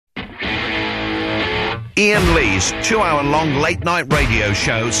Ian Lee's 2-hour-long late-night radio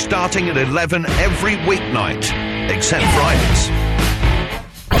show starting at 11 every weeknight, except Fridays.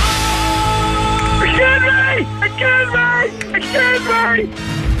 Excuse me!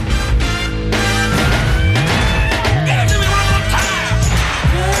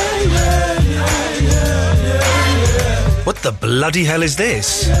 What the bloody hell is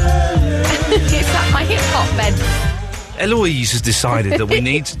this? Is that my hip-hop bed? Eloise has decided that we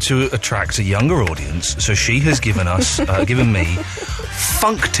need to attract a younger audience, so she has given me,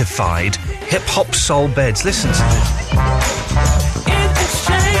 functified hip-hop soul beds. Listen to this.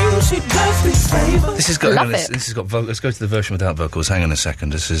 This has got... let's go to the version without vocals. Hang on a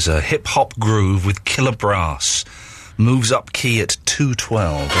second. This is a hip-hop groove with killer brass. Moves up key at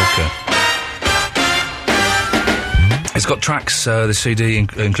 212. Okay. It's got tracks, the CD,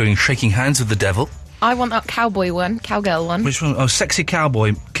 including Shaking Hands with the Devil. I want that cowboy one, cowgirl one. Which one? Oh, Sexy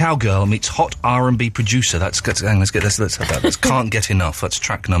Cowgirl meets Hot R&B Producer. Let's have that. That's Can't Get Enough. That's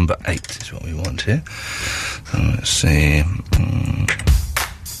track number 8 is what we want here. So let's see.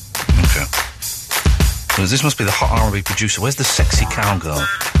 Okay. So this must be the Hot R&B Producer. Where's the Sexy Cowgirl?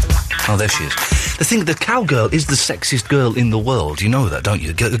 Oh, there she is. The cowgirl is the sexiest girl in the world. You know that, don't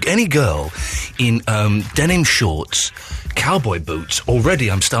you? Any girl in denim shorts, cowboy boots, already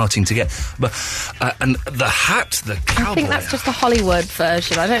I'm starting to get... But and the hat, the cowboy... I think that's just the Hollywood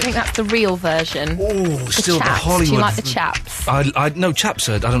version. I don't think that's the real version. Oh, still the Hollywood... Do you like the chaps? No, chaps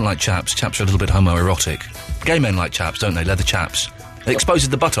I don't like chaps. Chaps are a little bit homoerotic. Gay men like chaps, don't they? Leather chaps. It exposes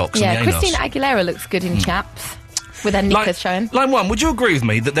the buttocks and the anus. Christina Aguilera looks good in chaps. With their knickers showing. Line 1, would you agree with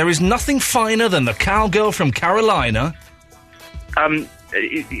me that there is nothing finer than the cowgirl from Carolina? No.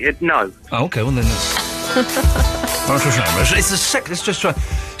 Oh, okay, well then let's just try.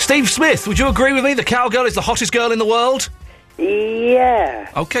 Steve Smith, would you agree with me? The cowgirl is the hottest girl in the world? Yeah.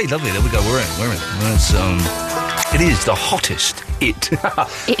 Okay, lovely. There we go. We're in. That's, it is the hottest.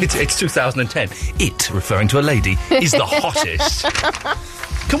 It's 2010. It, referring to a lady, is the hottest.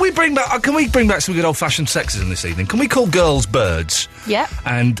 Can we bring back some good old-fashioned sexism this evening? Can we call girls birds? Yeah.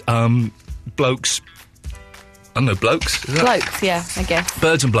 And blokes. I don't know, blokes. Is that? Blokes, yeah, I guess.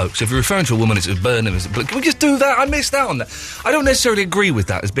 Birds and blokes. If you're referring to a woman, it's a bird. Can we just do that? I missed out on that. I don't necessarily agree with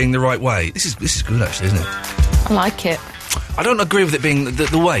that as being the right way. This is good, actually, isn't it? I like it. I don't agree with it being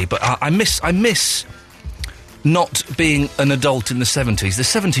the way, but I miss not being an adult in the 70s. The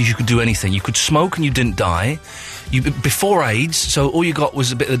 70s, you could do anything. You could smoke and you didn't die. Before AIDS, so all you got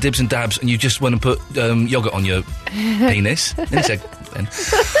was a bit of the dibs and dabs, and you just went and put yoghurt on your penis. Then he said, and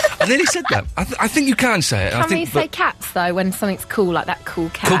then he said that. I think you can say it. Can we say cats, though, when something's cool, like that cool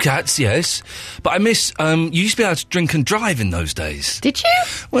cat? Cool cats, yes. But I miss, you used to be able to drink and drive in those days. Did you?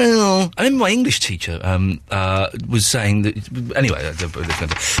 Well, I remember my English teacher was saying that... Anyway,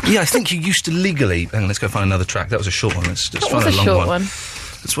 yeah, I think you used to legally... Hang on, let's go find another track. That was a short one. Let's find a long one.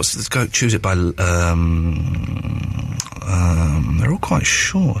 Let's go choose it by... they're all quite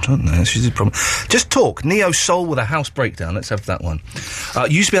short, aren't they? This is the problem. Just Talk, Neo Soul with a house breakdown. Let's have that one.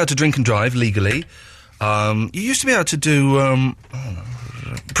 You used to be able to drink and drive legally. You used to be able to do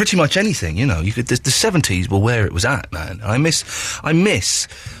pretty much anything, you know. You could. The 70s were where it was at, man. I miss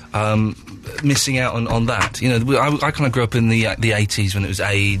missing out on that. You know, I kind of grew up in the 80s when it was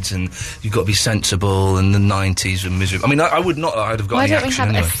AIDS and you've got to be sensible, and the 90s were miserable. I mean, I would not. I'd have got any action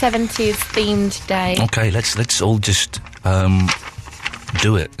anyway. Why don't we have a 70s themed day? Okay, let's all just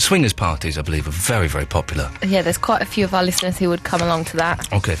do it. Swingers parties, I believe, are very, very popular. Yeah, there's quite a few of our listeners who would come along to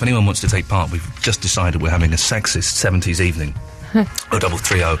that. Okay, if anyone wants to take part, we've just decided we're having a sexist 70s evening.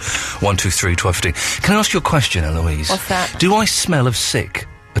 0330 123 1215. Can I ask you a question, Eloise? What's that? Do I smell of sick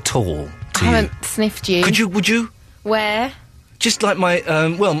at all to you? I haven't sniffed you. Would you? Where? Just like my,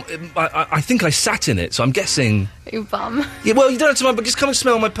 I think I sat in it, so I'm guessing... Your bum. Yeah, well, you don't have to mind, but just come and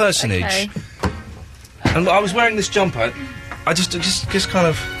smell my personage. Okay. And I was wearing this jumper. I just kind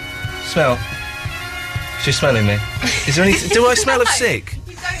of smell. She's smelling me. Is there anything... Do I smell of sick?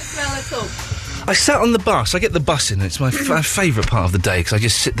 You don't smell at all. I sat on the bus. I get the bus in. It's my favourite part of the day because I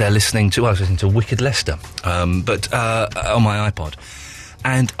just sit there listening to... I was listening to Wicked Lester, but on my iPod.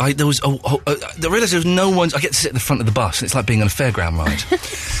 And I realised there was no one... I get to sit at the front of the bus, and it's like being on a fairground ride.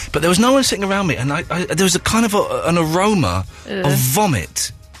 But there was no one sitting around me, and there was a kind of an aroma of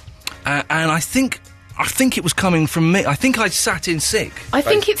vomit. And I think it was coming from me. I think I'd sat in sick. I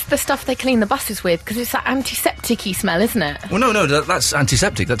think it's the stuff they clean the buses with, because it's that antiseptic-y smell, isn't it? Well, no, that's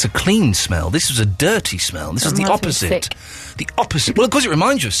antiseptic. That's a clean smell. This was a dirty smell. This is the opposite. The opposite. Well, of course it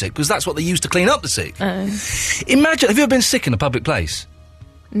reminds you of sick, because that's what they use to clean up the sick. Imagine, have you ever been sick in a public place?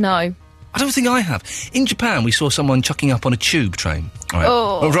 No. I don't think I have. In Japan, we saw someone chucking up on a tube train. Right?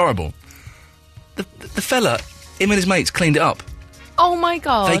 Oh. It was horrible. the fella, him and his mates cleaned it up. Oh my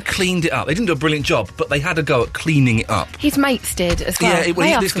God. They cleaned it up. They didn't do a brilliant job, but they had a go at cleaning it up. His mates did as well. Yeah,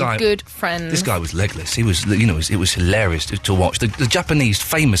 they are this some guy, good friends. This guy was legless. He was, it was hilarious to watch. The Japanese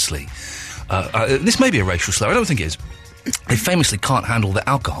famously, this may be a racial slur, I don't think it is, they famously can't handle the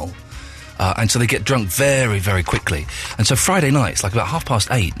alcohol. And so they get drunk very, very quickly. And so Friday nights, like about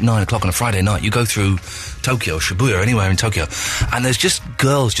 8:30, 9 o'clock on a Friday night, you go through Tokyo, Shibuya, anywhere in Tokyo, and there's just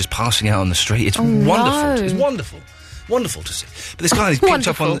girls just passing out on the street. It's wonderful. No. It's wonderful. Wonderful to see. But this guy is picked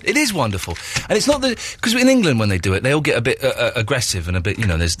up on... It is wonderful. And it's not that... Because in England, when they do it, they all get a bit aggressive and a bit,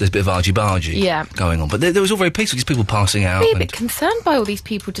 there's a bit of argy-bargy going on. But there was all very peaceful. Just people passing out. I'd be a bit concerned by all these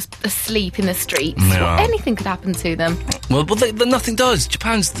people just asleep in the streets. Yeah. Anything could happen to them. Well, but nothing does.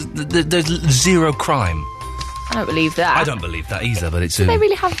 Japan's... There's zero crime. I don't believe that. I don't believe that either, but it's... Do they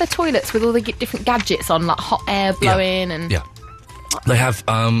really have their toilets with all the different gadgets on, like hot air blowing and... Yeah. They have...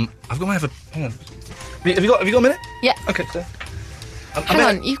 Hang on. Have you got a minute? Yeah. Okay, so... Hang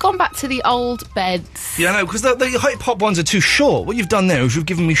on, you've gone back to the old beds. Yeah, no, because the hip-hop ones are too short. What you've done there is you've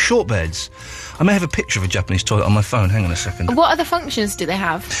given me short beds. I may have a picture of a Japanese toilet on my phone. Hang on a second. What other functions do they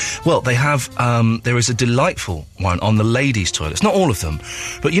have? Well, they have, there is a delightful one on the ladies' toilets. Not all of them.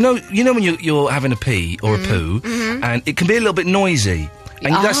 But you know when you're having a pee or a poo, and it can be a little bit noisy.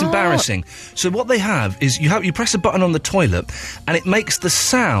 And that's embarrassing. So what they have is you press a button on the toilet, and it makes the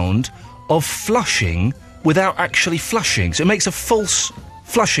sound of flushing without actually flushing. So it makes a false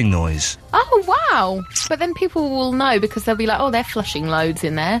flushing noise. Oh, wow. But then people will know because they'll be like, oh, they're flushing loads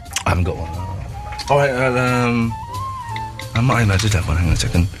in there. I haven't got one. All right, I did have one. Hang on a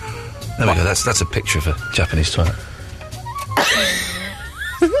second. There we go. That's a picture of a Japanese toilet.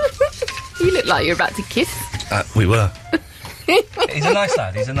 You look like you're about to kiss. We were. He's a nice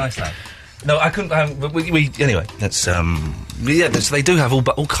lad. No, I couldn't. But we anyway. That's so they do have all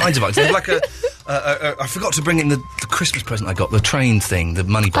kinds of items. They have like I forgot to bring in the Christmas present I got, the train thing, the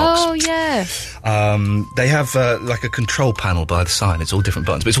money box. Oh yeah. They have like a control panel by the side. It's all different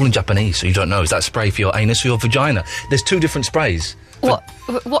buttons, but it's all in Japanese, so you don't know. Is that spray for your anus or your vagina? There's two different sprays. What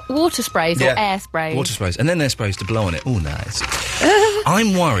water sprays or air sprays? Water sprays, and then air sprays to blow on it. Oh, nice.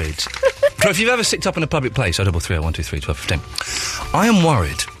 I'm worried. So if you've ever sicked up in a public place, 033 123 1215. I am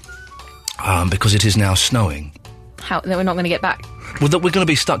worried because it is now snowing. That we're not going to get back. Well, that we're going to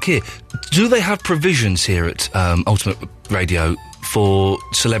be stuck here. Do they have provisions here at Ultimate Radio for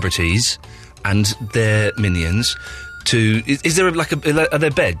celebrities and their minions to... Is there are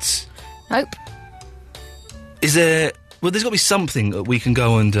there beds? Nope. Is there... Well, there's got to be something that we can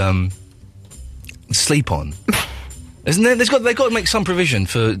go and sleep on. Isn't there? They've got to make some provision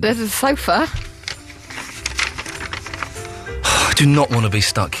for... There's a sofa. I do not want to be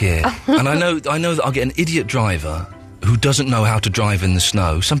stuck here. And I know that I'll get an idiot driver who doesn't know how to drive in the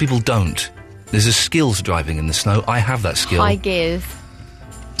snow. Some people don't. There's a skill to driving in the snow. I have that skill. High gears.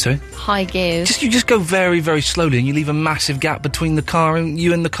 Sorry? High gears. You just go very, very slowly, and you leave a massive gap between the car and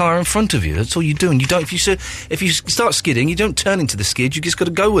you and the car in front of you. That's all you do. And you don't. If you start skidding, you don't turn into the skid. You just got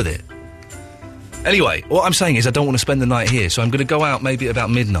to go with it. Anyway, what I'm saying is I don't want to spend the night here, so I'm going to go out maybe at about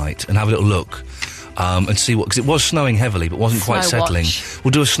midnight and have a little look. And see what... Because it was snowing heavily, but wasn't quite settling.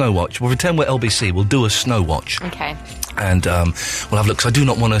 We'll do a snow watch. We'll pretend we're LBC. We'll do a snow watch. Okay. And we'll have a look, because I do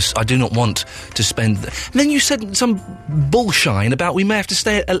not want to spend... Then you said some bullshine about we may have to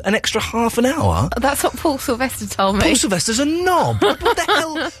stay an extra half an hour. That's what Paul Sylvester told me. Paul Sylvester's a knob. What the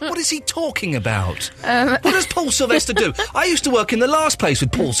hell? What is he talking about? What does Paul Sylvester do? I used to work in the last place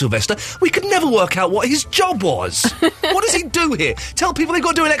with Paul Sylvester. We could never work out what his job was. What does he do here? Tell people they've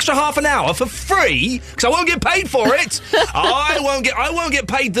got to do an extra half an hour for free, because I won't get paid for it. I won't get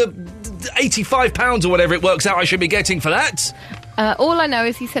paid the £85 or whatever it works out I should be getting for that. All I know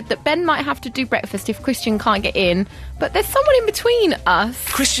is he said that Ben might have to do breakfast if Christian can't get in, but there's someone in between us.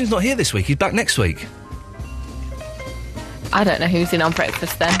 Christian's not here this week. He's back next week. I don't know who's in on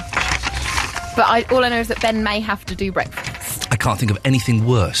breakfast then. But all I know is that Ben may have to do breakfast. I can't think of anything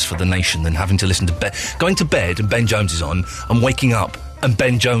worse for the nation than having to listen to going to bed and Ben Jones is on, and waking up and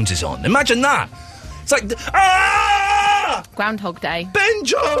Ben Jones is on. Imagine that. It's like... Groundhog Day. Ben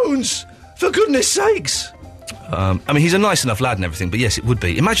Jones! For goodness sakes! I mean, he's a nice enough lad and everything, but yes, it would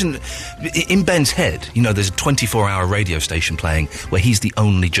be. Imagine, in Ben's head, there's a 24-hour radio station playing where he's the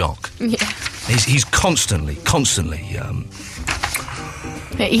only jock. Yeah. He's constantly...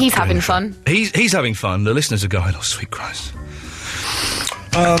 he's having fun. He's having fun. The listeners are going, oh, sweet Christ.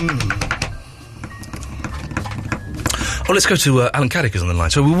 Well, let's go to Alan Caddick is on the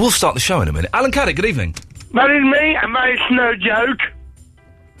line. So we will start the show in a minute. Alan Caddick, good evening. Marry me and my snow joke.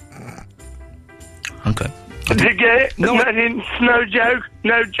 Okay. Did you get it? No. Snow joke?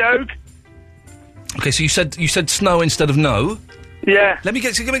 No joke? Okay, so you said snow instead of no. Yeah. Let me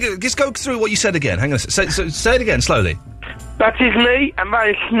just go through what you said again. Hang on. Say it again slowly. That is me, and that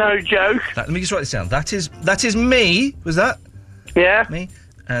is no joke. Let me just write this down. That is me. Was that? Yeah. Me.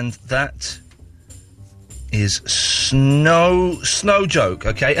 And that is snow joke.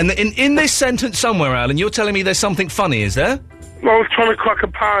 Okay. And in this sentence somewhere, Alan, you're telling me there's something funny, is there? I was trying to crack a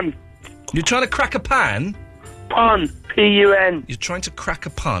pun. You're trying to crack a pan? Pun. P-U-N. You're trying to crack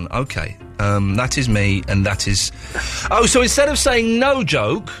a pun. Okay. That is me, and that is... Oh, so instead of saying no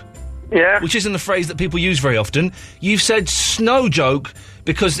joke... Yeah. Which isn't a phrase that people use very often, you've said snow joke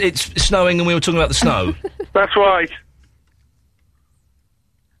because it's snowing and we were talking about the snow. That's right.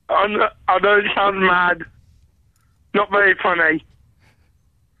 I know it sounds mad. Not very funny.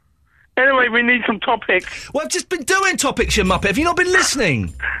 Anyway, we need some topics. Well, I've just been doing topics, you muppet. Have you not been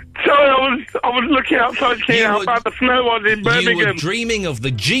listening? Sorry, I was looking outside seeing how bad the snow was in Birmingham. You were dreaming of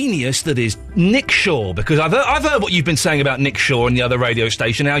the genius that is Nick Shaw, because I've heard what you've been saying about Nick Shaw on the other radio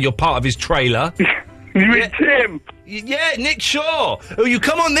station, how you're part of his trailer. You mean Tim? Yeah, Nick Shaw. Oh, you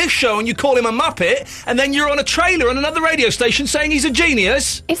come on this show and you call him a muppet, and then you're on a trailer on another radio station saying he's a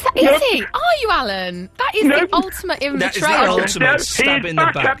genius. Is he? Are you, Alan? That is the ultimate in that betrayal. That is the ultimate stab in the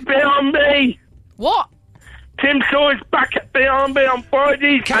back. He's back at B&B. What? Tim Shaw is back at B&B on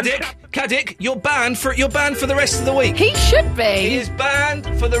Fridays. Caddick, you're banned for the rest of the week. He should be. He is banned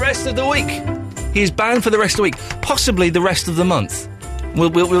for the rest of the week. He is banned for the rest of the week, possibly the rest of the month.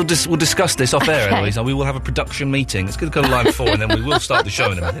 We'll discuss this off air, Eloise. We will have a production meeting. It's going to go to line 4, and then we will start the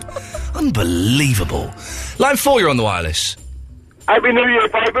show in a minute. Unbelievable. Line 4, you're on the wireless. Happy New Year,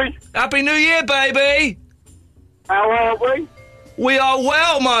 baby. Happy New Year, baby. How are we? We are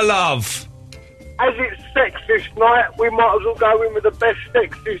well, my love. As it's sexist night, we might as well go in with the best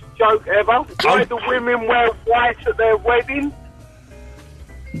sexist joke ever. Why do women wear white at their wedding?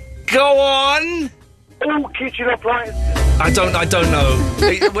 Go on. All kitchen appliances. I don't know.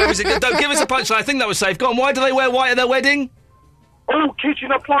 Where is it? Don't give us a punchline. I think that was safe. Go on. Why do they wear white at their wedding? All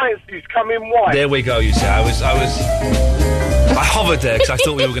kitchen appliances come in white. There we go. You see, I hovered there because I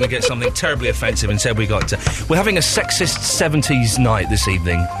thought we were going to get something terribly offensive. Instead, we got. We're having a sexist 70s night this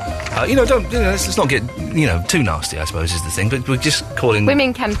evening. Let's not get too nasty. I suppose is the thing. But we're just calling.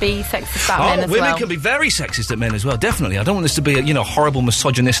 Women can be sexist about men as well. Women can be very sexist at men as well. Definitely. I don't want this to be a horrible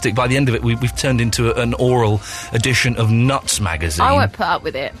misogynistic. By the end of it, we've turned into an oral edition of Nuts magazine. I won't put up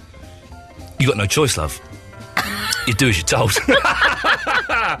with it. You got no choice, love. You do as you're told.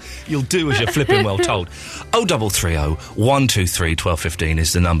 You'll do as you're flipping well told. 0330 123 1215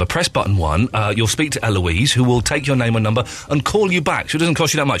 is the number. Press button 1. You'll speak to Eloise, who will take your name and number and call you back, so it doesn't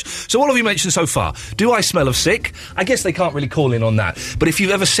cost you that much. So what have you mentioned so far? Do I smell of sick? I guess they can't really call in on that. But if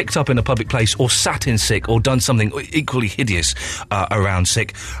you've ever sicked up in a public place or sat in sick or done something equally hideous around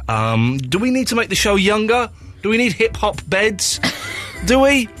sick, do we need to make the show younger? Do we need hip-hop beds? Do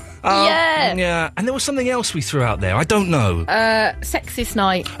we? Yeah. And there was something else we threw out there. I don't know. Sexist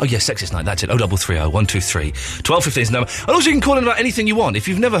night. Oh, yes, sexist night. That's it. 0330 123 1215 is the number. And also you can call in about anything you want. If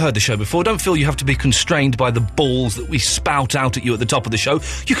you've never heard the show before, don't feel you have to be constrained by the balls that we spout out at you at the top of the show.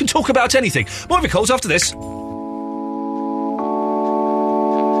 You can talk about anything. More of your calls after this.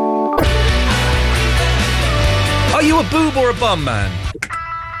 Are you a boob or a bum man?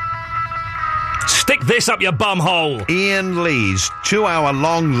 Stick this up your bum hole. Ian Lee's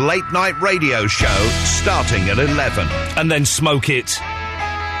 2-hour-long late-night radio show starting at 11. And then smoke it.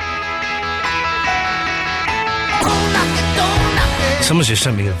 Someone's just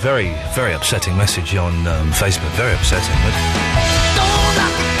sent me a very, very upsetting message on Facebook. Very upsetting.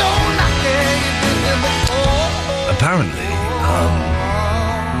 Apparently,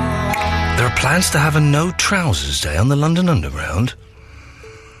 there are plans to have a no trousers day on the London Underground.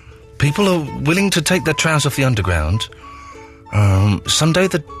 People are willing to take their trousers off the Underground. Sunday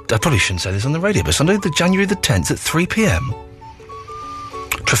I probably shouldn't say this on the radio, but Sunday January the 10th at 3 p.m.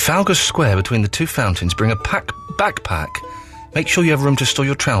 Trafalgar Square between the two fountains. Bring a backpack. Make sure you have room to store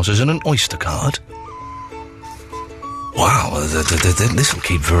your trousers and an Oyster card. Wow, this will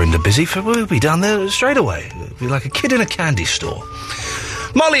keep Verinda busy. We'll be down there straight away. It'll be like a kid in a candy store.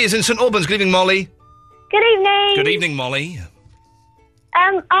 Molly is in St Albans. Good evening, Molly. Good evening. Good evening, Molly.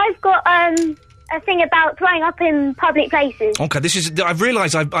 I've got a thing about throwing up in public places. Okay, I've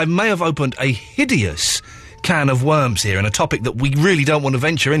realised I may have opened a hideous can of worms here and a topic that we really don't want to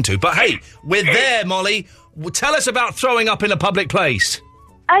venture into. But hey, we're there, Molly. Tell us about throwing up in a public place.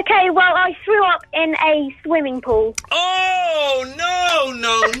 Okay, well, I threw up in a swimming pool. Oh, no,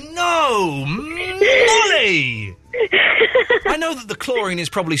 Molly! I know that the chlorine is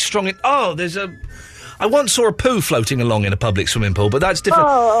probably strong in... Oh, there's a... I once saw a poo floating along in a public swimming pool, but that's different.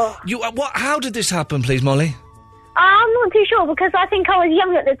 Oh. How did this happen, please, Molly? I'm not too sure because I think I was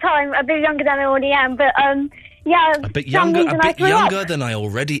young at the time, a bit younger than I already am, but, yeah. A bit younger than I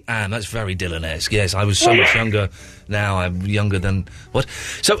already am. That's very Dylan-esque. Yes, I was so much younger. Now I'm younger than... What?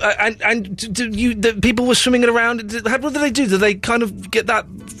 So, the people were swimming it around. What did they do? Did they kind of get that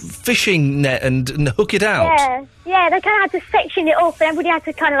fishing net and hook it out? Yeah, they kind of had to section it off and everybody had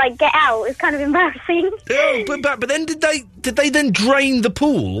to kind of, like, get out. It was kind of embarrassing. Oh, but then did they then drain the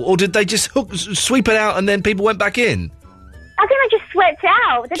pool? Or did they just sweep it out and then people went back in? I think I just swept it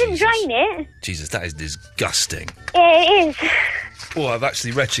out. They didn't drain it. Jesus, that is disgusting. Yeah, it is. Oh, I'm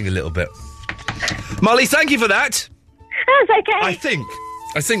actually retching a little bit. Molly, thank you for that. That's okay. I think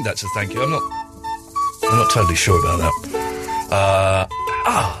that's a thank you. I'm not totally sure about that.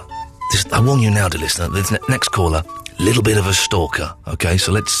 I warn you now, dear listener, the next caller, little bit of a stalker, okay?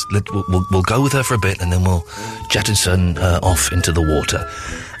 So we'll go with her for a bit and then we'll jettison her off into the water.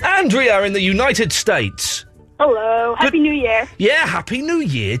 Andrea in the United States. Hello, Happy New Year. Yeah, Happy New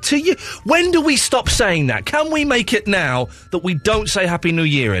Year to you. When do we stop saying that? Can we make it now that we don't say Happy New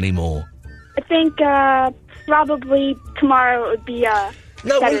Year anymore? I think probably tomorrow would be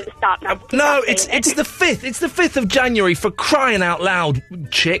better to stop now. No, it's the 5th. It's the 5th of January, for crying out loud,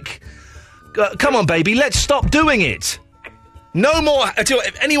 chick. Come on, baby, let's stop doing it. No more.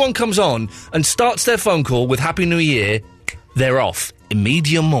 If anyone comes on and starts their phone call with Happy New Year, they're off.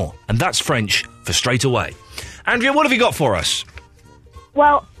 Immediatement. And that's French for straight away. Andrea, what have you got for us?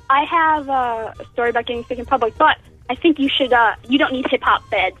 Well, I have a story about getting sick in public, but I think you should, you don't need hip-hop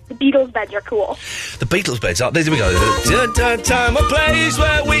beds. The Beatles beds are cool. The Beatles beds are... There we go. Time or place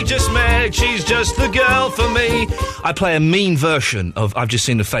where we just met. She's just the girl for me. I play a mean version of I've Just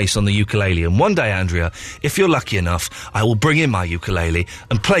Seen a Face on the ukulele. And one day, Andrea, if you're lucky enough, I will bring in my ukulele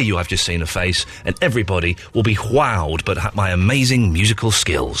and play you I've Just Seen a Face. And everybody will be wowed by my amazing musical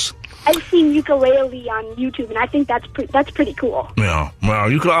skills. I've seen ukulele on YouTube, and I think that's pretty cool. Yeah,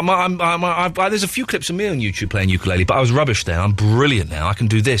 well, there's a few clips of me on YouTube playing ukulele, but I was rubbish there. I'm brilliant now. I can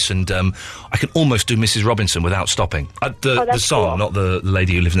do this, and I can almost do Mrs. Robinson without stopping. The song, cool. Not the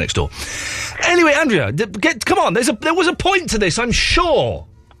lady who lives next door. Anyway, Andrea, come on. There was a point to this, I'm sure.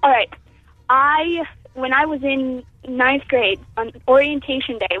 All right. When I was in 9th grade, on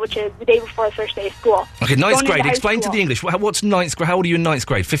orientation day, which is the day before the first day of school. Okay, 9th grade. Explain to the English. What's 9th grade? How old are you in 9th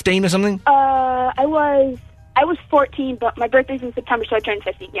grade? 15 or something? I was 14, but my birthday's in September, so I turned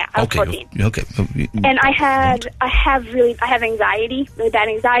 15. Yeah, I was 14. Okay. And I have anxiety, really bad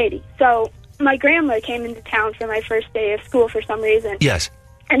anxiety. So my grandma came into town for my first day of school for some reason. Yes.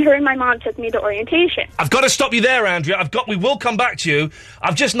 And her and my mom took me to orientation. I've got to stop you there, Andrea. We will come back to you.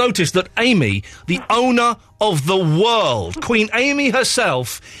 I've just noticed that Amy, the owner of the world, Queen Amy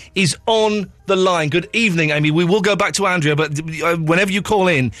herself, is on the line. Good evening, Amy. We will go back to Andrea, but whenever you call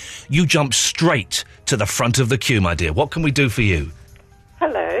in, you jump straight to the front of the queue, my dear. What can we do for you?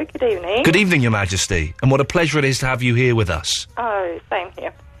 Hello, good evening. Good evening, Your Majesty. And what a pleasure it is to have you here with us. Oh, same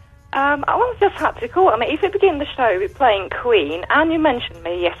here. I just had to call. I mean, if you begin the show with playing Queen, and you mentioned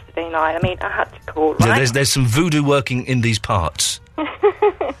me yesterday night, I mean, I had to call, right? Yeah, there's some voodoo working in these parts. Yeah,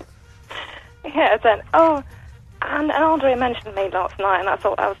 then, and Andre mentioned me last night, and I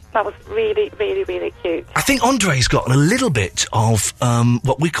thought that was really, really, really cute. I think Andre's got a little bit of,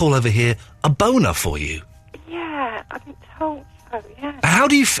 what we call over here, a boner for you. Yeah, I've been told so, yeah. How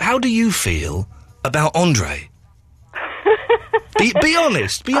do you feel about Andre? Be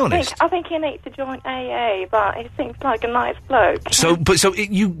honest. Be honest. I think he needs to join AA, but he seems like a nice bloke.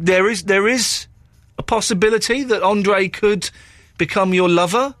 There is a possibility that Andre could become your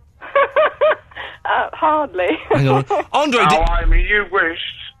lover. Hardly. Hang on, Andre. Amy, you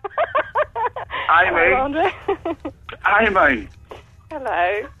wished. Amy. Hello, Andre. Amy.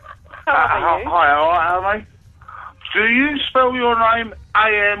 Hello. How are you? Hi, all right, Amy. Do you spell your name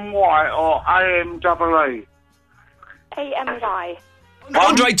A-M-Y or A-M-E-E? A-M-Y.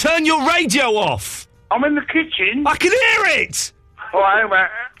 Andre, turn your radio off! I'm in the kitchen. I can hear it! All right, mate.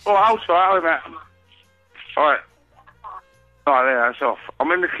 Oh, sorry, mate. All right. All right, there, that's off.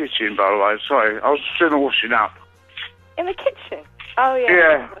 I'm in the kitchen, by the way. Sorry, I was still washing up. In the kitchen? Oh, yeah.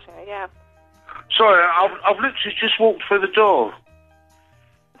 Yeah. Yeah. Sorry, I've literally just walked through the door.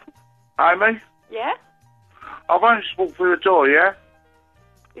 Amy? Yeah? I've only just walked through the door, yeah?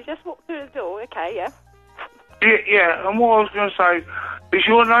 You just walked through the door, okay, yeah? Yeah, and what I was going to say, is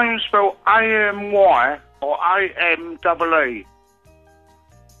your name spelled A-M-Y or A-M-E-E?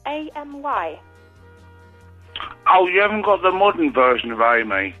 A-M-Y. Oh, you haven't got the modern version of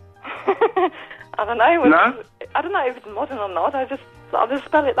Amy? I don't know. No? I don't know if it's modern or not. I'll just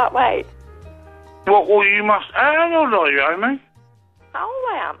spell it that way. Oh, Well, you must... How old are you, Amy? How old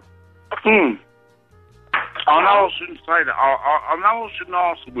I am? I know I shouldn't say that. I know I shouldn't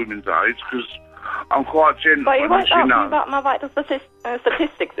ask the women's age, because I'm quite gentle. But you won't as ask you know. me about my vital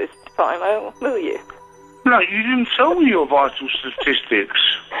statistics this time, will you? No, you didn't tell me your vital statistics.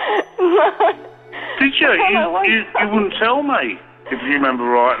 Did you? You wouldn't tell me, if you remember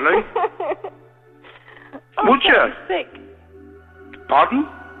rightly. Would you? I'm 36. Pardon?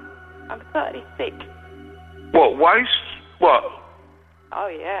 I'm 36. What, waist? What? Oh,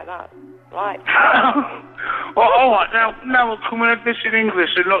 yeah, that's right. Well, all right, now can we have this in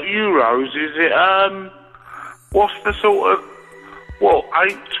English and not euros? Is it, what's the sort of,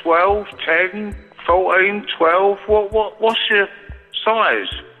 8, 12, 10, 14, 12? What's your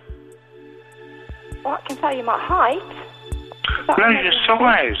size? Well, I can tell you my height. No, your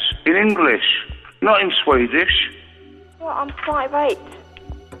size in English, not in Swedish. Well, I'm 5'8".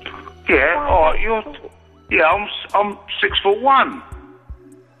 Yeah, all right, I'm 6'1".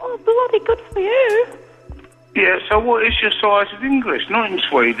 Oh, bloody good for you. Yeah, so what is your size in English, not in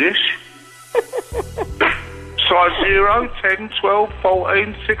Swedish? Size 0, 10, 12,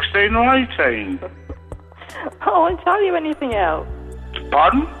 14, 16 or 18? I won't tell you anything else.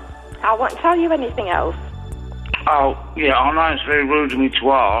 Pardon? I won't tell you anything else. Oh, yeah, I know it's very rude of me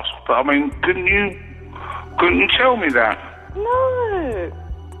to ask, but I mean, couldn't you tell me that? No.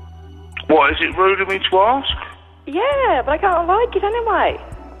 What, is it rude of me to ask? Yeah, but I can't like it anyway.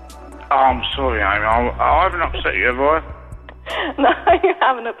 Oh, I'm sorry, Amy. I haven't upset you, have I? No, you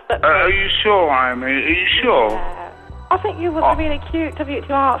haven't upset me. Are you sure, Amy? Are you sure? Yeah. I think it was really cute of you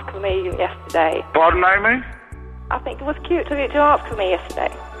to ask for me yesterday. Pardon, Amy? I think it was cute of you to ask for me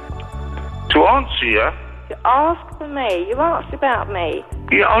yesterday. To answer you? To ask for me. You asked about me.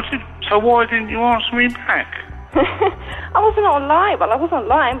 Yeah, I did. So why didn't you answer me back? I wasn't online. Well, I was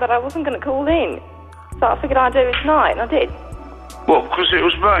online, but I wasn't going to call in. So I figured I'd do it tonight, and I did. What, because it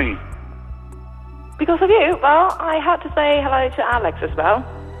was me? Because of you? Well, I had to say hello to Alex as well.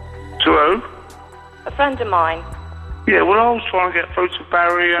 To who? A friend of mine. Yeah, well, I was trying to get through to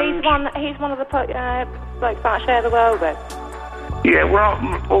Barry and... He's one of the blokes that I share the world with. Yeah, well,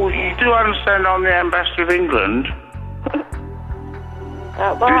 you do understand I'm the ambassador of England.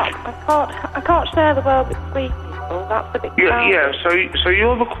 I can't share the world with three people. That's a bit. Yeah. So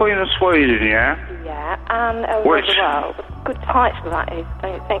you're the Queen of Sweden, yeah? Yeah, and Elder of the World. Good title that is,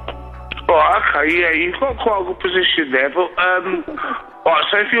 don't you think? Right, okay, yeah, you've got quite a good position there, but right.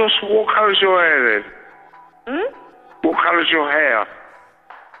 So what colour's your hair then? What colour's your hair?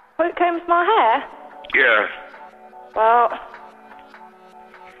 What combs my hair? Yeah. Well,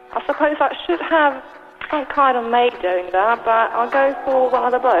 I suppose I should have some kind of maid doing that, but I'll go for one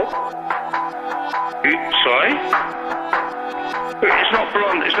of the blokes. Sorry? It's not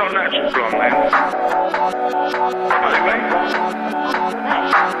blonde, it's not natural blonde then.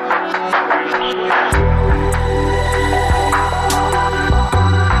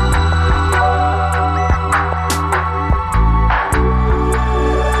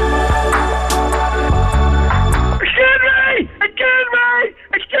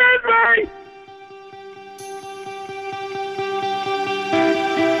 Excuse me!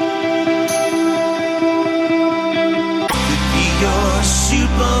 You're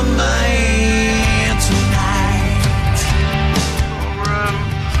Superman tonight.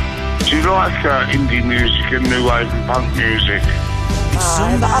 Do you like indie music and new wave and punk music?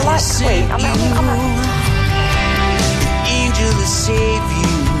 But I like Queen. I'm an angel to save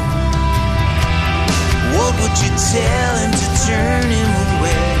you. What would you tell him to turn him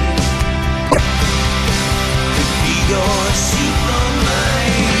away? Could be your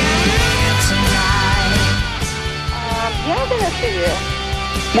Superman tonight. Yeah, I've been in the studio.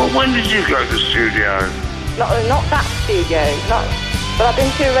 Well, when did you go to the studio? Not that studio. But I've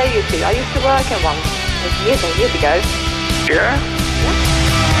been to a radio studio. I used to work in one years and years ago. Yeah?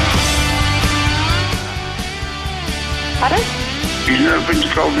 Pardon? You've never been to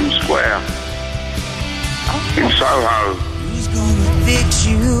Golden Square? In Soho. Who's gonna fix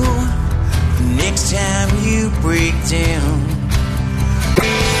you the next time you break down?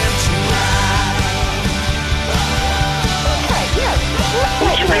 Okay, yeah.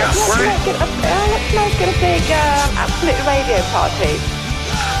 Let's make it a big absolute radio party.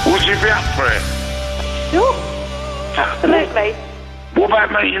 Would you be up for it? Sure. Absolutely. What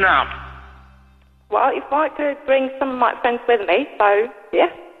about meeting up? Well, if I could bring some of my friends with me, so, yeah.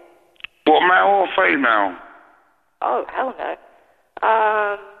 What, male or female? Oh, hell no.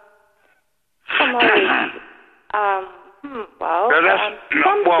 Some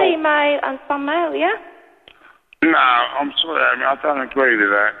female and some male, yeah? No, I'm sorry, I don't agree with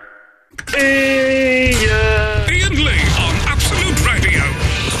that. Ian Lee on Absolute Radio.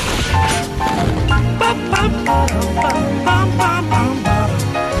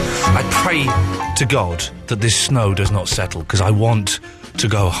 I pray to God that this snow does not settle, because I want to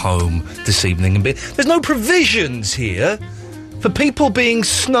go home this evening and be... There's no provisions here for people being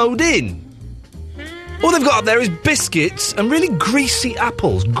snowed in. All they've got up there is biscuits and really greasy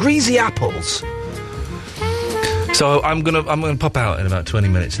apples. So I'm gonna pop out in about 20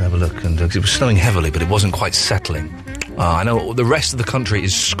 minutes and have a look, and it was snowing heavily, but it wasn't quite settling. I know the rest of the country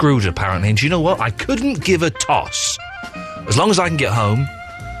is screwed, apparently, and do you know what? I couldn't give a toss. As long as I can get home,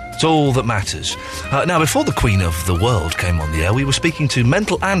 it's all that matters. Now, before the Queen of the World came on the air, we were speaking to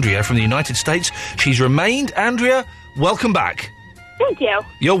Mental Andrea from the United States. She's remained. Andrea, welcome back. Thank you.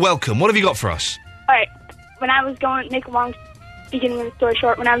 You're welcome. What have you got for us? All right. When I was going, make a long beginning of the story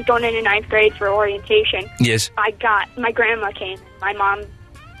short, when I was going into 9th grade for orientation, yes, my grandma came. My mom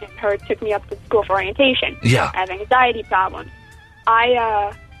and her took me up to school for orientation. Yeah. I have anxiety problems.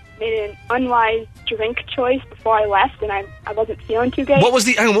 I made an unwise drink choice before I left, and I wasn't feeling too good. What was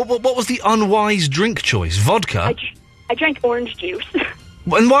the what was the unwise drink choice? Vodka? I drank orange juice.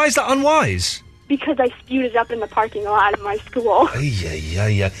 And why is that unwise? Because I spewed it up in the parking lot of my school.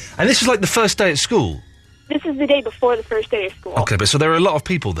 Yeah. And this was like the first day at school? This is the day before the first day of school. Okay, but so there are a lot of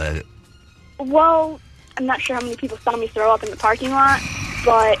people there? Well, I'm not sure how many people saw me throw up in the parking lot,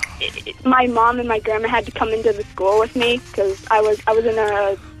 but my mom and my grandma had to come into the school with me because I was in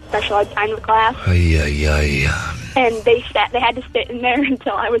a special ed science class. Yeah. And they had to sit in there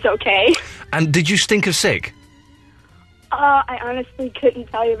until I was okay. And did you stink of sick? I honestly couldn't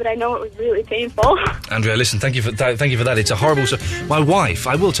tell you, but I know it was really painful. Andrea, listen, thank you for that. It's a horrible... My wife,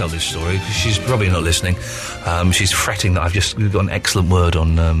 I will tell this story, because she's probably not listening. She's fretting that I've just got an excellent word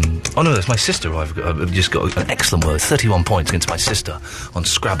on... oh, no, that's my sister. I've just got an excellent word, 31 points against my sister on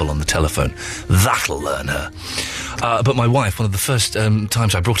Scrabble on the telephone. That'll learn her. But my wife, one of the first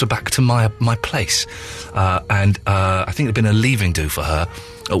times I brought her back to my place, and I think it had been a leaving do for her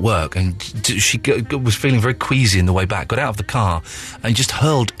at work, and she was feeling very queasy in the way back, got out of the car and just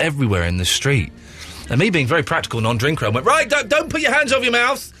hurled everywhere in the street. And me being very practical non-drinker, I went, right, don't put your hands over your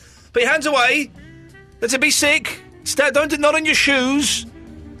mouth, put your hands away, let it be sick, not on your shoes.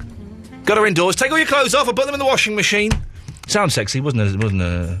 Got her indoors, take all your clothes off and put them in the washing machine. Sounds sexy, wasn't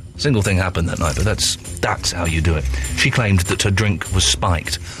a single thing happened that night, but that's how you do it. She claimed that her drink was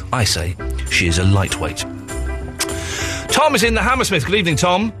spiked. I say she is a lightweight. Tom is in the Hammersmith. Good evening,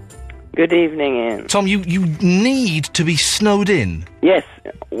 Tom. Good evening, Ian. Tom, you need to be snowed in. Yes,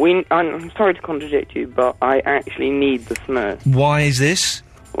 I'm sorry to contradict you, but I actually need the snow. Why is this?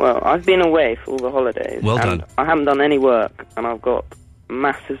 Well, I've been away for all the holidays. Well done. I haven't done any work, and I've got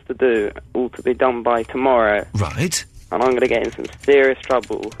masses to do, all to be done by tomorrow. Right. And I'm going to get in some serious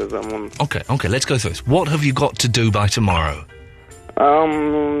trouble because I'm on... Okay, let's go through this. What have you got to do by tomorrow?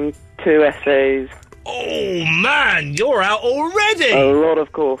 2 essays. Oh, man, you're out already! A lot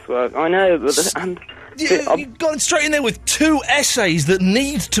of coursework. I know, but... You've gone straight in there with 2 essays that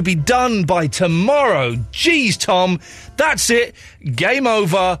need to be done by tomorrow. Jeez, Tom, that's it. Game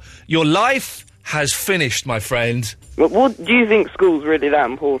over. Your life has finished, my friend. But what do you think school's really that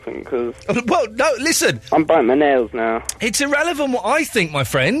important? Because well, no, listen. I'm biting my nails now. It's irrelevant what I think, my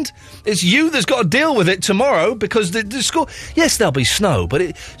friend. It's you that's got to deal with it tomorrow, because the school... Yes, there'll be snow,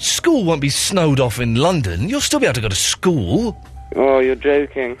 but school won't be snowed off in London. You'll still be able to go to school. Oh, you're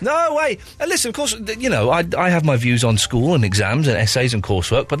joking. No way. Listen, of course, I have my views on school and exams and essays and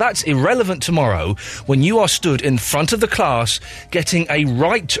coursework, but that's irrelevant tomorrow when you are stood in front of the class getting a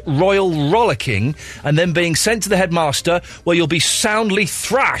right royal rollicking and then being sent to the headmaster where you'll be soundly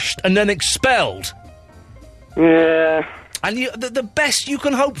thrashed and then expelled. Yeah. And the best you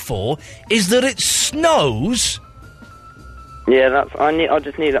can hope for is that it snows... Yeah, I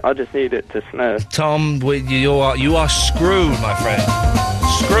just need it to snow. Tom, you are screwed, my friend.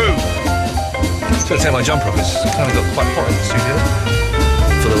 Screwed. I'm just going to take my jumper off. It's kind of got quite hot in the studio.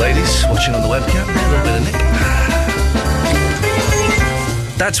 For the ladies watching on the webcam, a little bit of nick.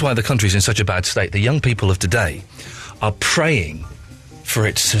 That's why the country's in such a bad state. The young people of today are praying for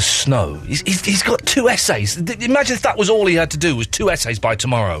it to snow. He's got 2 essays. Imagine if that was all he had to do, was 2 essays by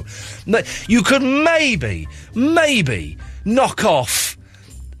tomorrow. You could maybe knock off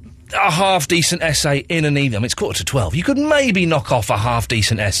a half-decent essay in an evening. I mean, it's 11:45. You could maybe knock off a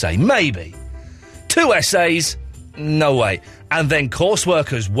half-decent essay. Maybe. 2 essays? No way. And then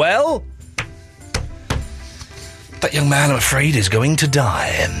coursework as well? That young man, I'm afraid, is going to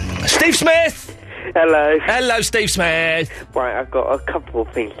die. Steve Smith! Hello. Hello, Steve Smith. Right, I've got a couple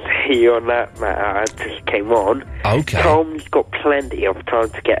of things to say on that matter. I just came on. Okay. Tom's got plenty of time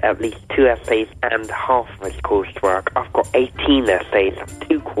to get at least 2 essays and half of his coursework. I've got 18 essays and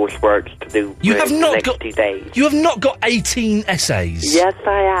 2 courseworks to do You have in the not next got 2 days. You have not got 18 essays. Yes,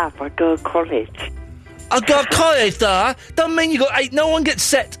 I have. I go to college. I got college, though. Don't mean you got 8. No one gets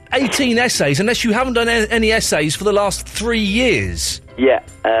set 18 essays unless you haven't done any essays for the last 3 years. Yeah,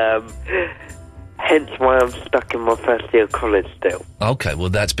 hence why I'm stuck in my first year of college still. Okay, well,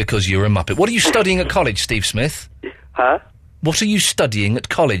 that's because you're a muppet. What are you studying at college, Steve Smith? Huh? What are you studying at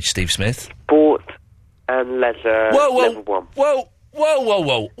college, Steve Smith? Sport and leisure level 1. Whoa.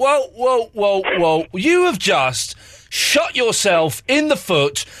 You have just shot yourself in the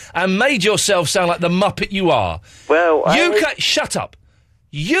foot and made yourself sound like the muppet you are. Well, Shut up.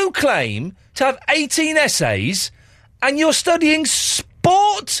 You claim to have 18 essays and you're studying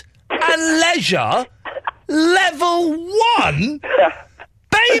sport and leisure level 1?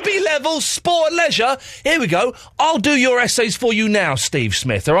 Baby level sport and leisure. Here we go. I'll do your essays for you now, Steve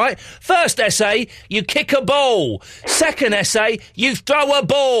Smith, all right? First essay, you kick a ball. Second essay, you throw a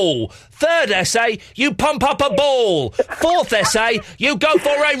ball. Third essay, you pump up a ball. Fourth essay, you go for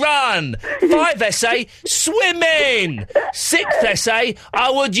a run. 5 essay, swimming. 6th essay,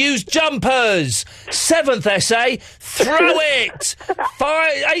 I would use jumpers. 7th essay, throw it.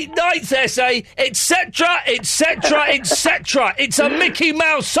 9th essay, etc., etc., etc. It's a Mickey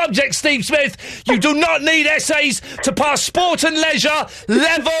Mouse subject, Steve Smith. You do not need essays to pass sport and leisure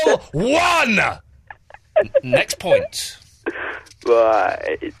level 1. Next point.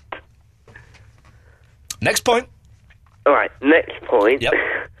 Right. Next point. All right, next point. Yep.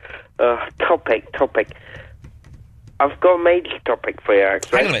 Topic. I've got a major topic for you,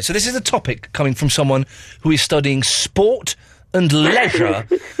 actually. Hang on a minute. So this is a topic coming from someone who is studying sport and leisure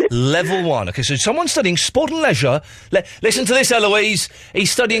level 1. Okay, so someone studying sport and leisure. Listen to this, Eloise. He's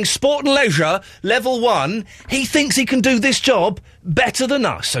studying sport and leisure level 1. He thinks he can do this job better than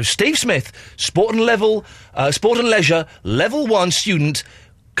us. So Steve Smith, sport and leisure level 1 student,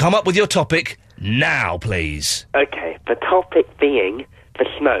 come up with your topic now, please. Okay, the topic being the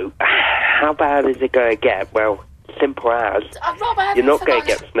snow. How bad is it going to get? Well, simple as. You're not going to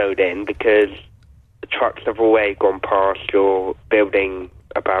get snowed in because the trucks have already gone past your building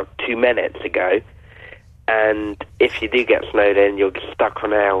about 2 minutes ago. And if you do get snowed in, you'll get stuck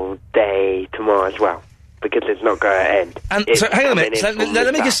on air all day tomorrow as well. Because it's not going to end. And so, hang on a minute.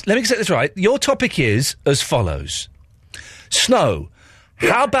 Let me just get this right. Your topic is as follows. Snow.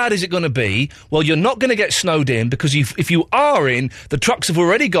 How bad is it going to be? Well, you're not going to get snowed in because if you are in, the trucks have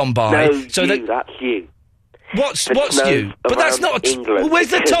already gone by. No, that's you. What's you? But that's not. Where's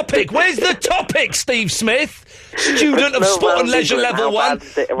the topic? Where's the topic, Steve Smith? Student of sport and leisure level 1.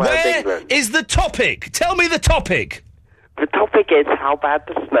 Where is the topic? Tell me the topic. The topic is how bad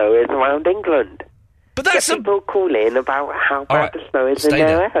the snow is around England. But that's people call in about how bad the snow is in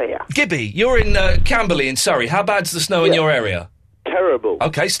their area. Gibby, you're in Camberley in Surrey. How bad's the snow in your area? Terrible.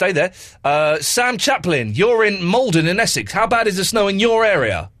 Okay, stay there. Sam Chaplin, you're in Malden in Essex. How bad is the snow in your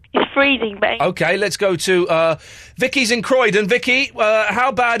area? It's freezing, mate. Okay, let's go to Vicky's in Croydon. Vicky,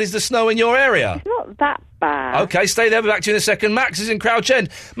 how bad is the snow in your area? It's not that bad. Okay, stay there. We'll be back to you in a second. Max is in Crouch End.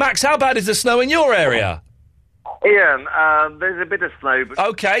 Max, how bad is the snow in your area? Ian, there's a bit of snow. But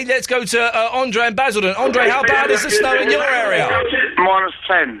okay, let's go to Andre and Basildon. Andre, how bad is the snow in your area?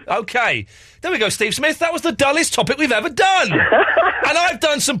 -10. Okay. There we go, Steve Smith. That was the dullest topic we've ever done. And I've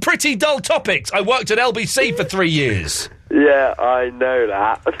done some pretty dull topics. I worked at LBC for 3 years. Yeah, I know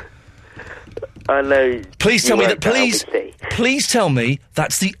that. I know. Please tell me that. Please tell me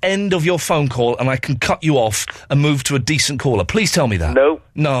that's the end of your phone call, and I can cut you off and move to a decent caller. Please tell me that. Nope.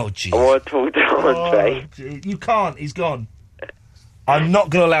 No, jeez. I want to talk to Andre. You can't. He's gone. I'm not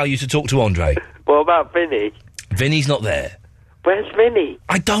going to allow you to talk to Andre. What about Vinny? Vinny's not there. Where's Vinny?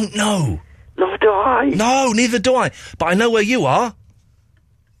 I don't know. Nor do I. No, neither do I. But I know where you are.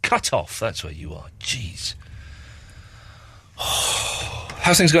 Cut off. That's where you are. Jeez.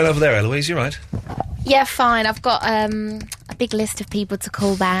 How's things going over there, Eloise? You right? Yeah, fine. I've got a big list of people to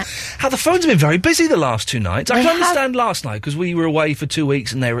call back. How the phones have been very busy the last 2 nights. I can understand last night because we were away for 2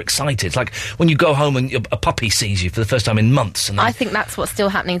 weeks and they were excited. It's like when you go home and a puppy sees you for the first time in months. And I think that's what's still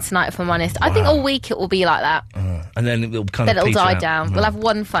happening tonight, if I'm honest. I think all week it will be like that. And then it'll kind then of it'll die out. down. Right. We'll have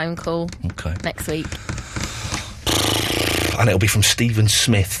one phone call next week. And it'll be from Stephen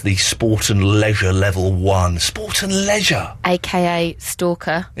Smith, the sport and leisure level 1. Sport and leisure. A.K.A.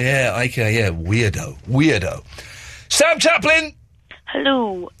 stalker. Yeah, A.K.A. Weirdo. Sam Chaplin!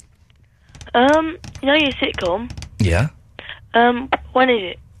 Hello. You know your sitcom? Yeah? When is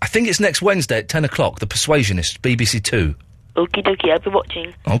it? I think it's next Wednesday at 10 o'clock, The Persuasionist, BBC Two. Okie dokie, I'll be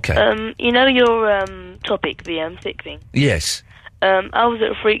watching. Okay. You know your topic, the sick thing? Yes. I was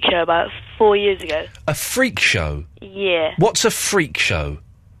at a freak show about 4 years ago. A freak show? Yeah. What's a freak show?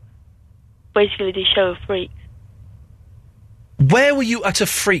 Basically the show of freaks. Where were you at a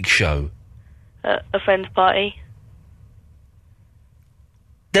freak show? A friend's party.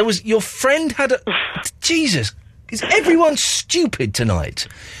 There was... Your friend had a... Jesus, is everyone stupid tonight?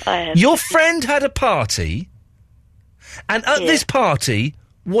 I am. Your friend had a party, and at this party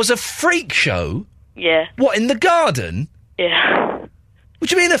was a freak show? Yeah. What, in the garden? Yeah. What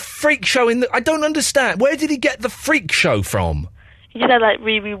do you mean a freak show in the... I don't understand. Where did he get the freak show from? He just had, like,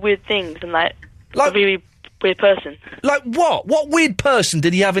 really weird things and, like a really weird person. Like what? What weird person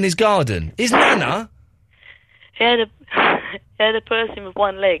did he have in his garden? His nana? He had a person with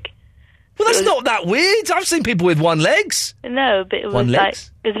one leg. Well, that's not that weird. I've seen people with one legs. No, but it was, like,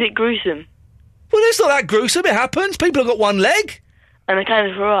 it was a bit gruesome. Well, it's not that gruesome. It happens. People have got one leg. And I kind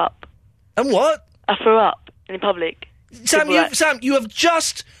of threw up. And what? I threw up in public. Sam, you have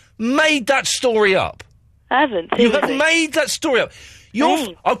just made that story up. I haven't. You have made that story up.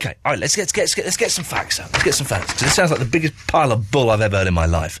 Okay, all right. Let's get some facts out. Let's get some facts. 'Cause it sounds like the biggest pile of bull I've ever heard in my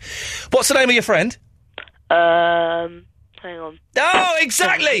life. What's the name of your friend? Hang on. Oh,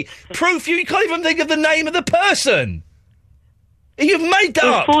 exactly. Proof you can't even think of the name of the person. You've made that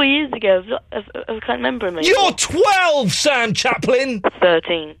up. 4 years ago. I can't remember him anymore. You're 12, Sam Chaplin.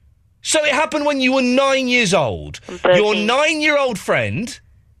 13. So it happened when you were 9 years old. Your 9-year-old friend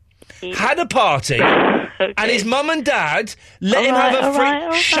had a party, and his mum and dad let him have a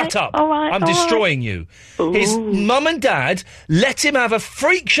freak... Shut up. I'm destroying you. His mum and dad let him have a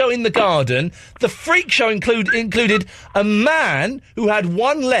freak show in the garden. The freak show included a man who had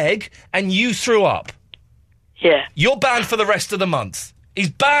one leg, and you threw up. Yeah. You're banned for the rest of the month.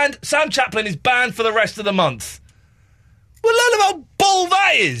 He's banned... Sam Chaplin is banned for the rest of the month. Well, learn about bull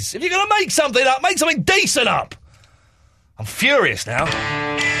that is. If you're going to make something up, make something decent up. I'm furious now.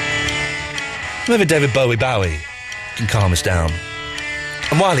 Maybe David Bowie can calm us down.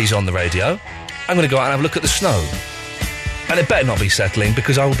 And while he's on the radio, I'm going to go out and have a look at the snow. And it better not be settling,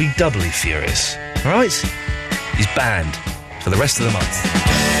 because I will be doubly furious. All right? He's banned for the rest of the month.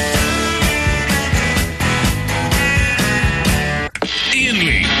 Ian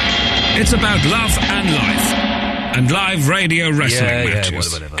Lee. It's about love and life. And live radio wrestling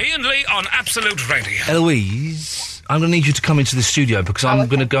matches. Whatever. Ian Lee on Absolute Radio. Eloise, I'm going to need you to come into the studio, because I'm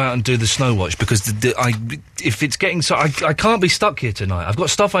going to go out and do the snow watch, because if it's getting so... I can't be stuck here tonight. I've got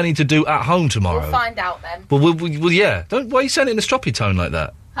stuff I need to do at home tomorrow. We'll find out then. Well, yeah. Why are you saying it in a stroppy tone like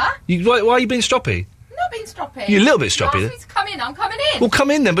that? Huh? Why are you being stroppy? I'm not being stroppy. You're a little bit stroppy. You asked me to come in, I'm coming in. Well,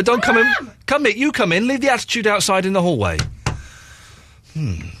 come in then, but don't come in. Come in, you come in, leave the attitude outside in the hallway.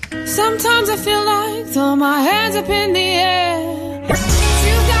 Sometimes I feel like throw my hands up in the air. If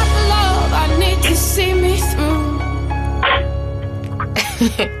you got the love I need to see me through.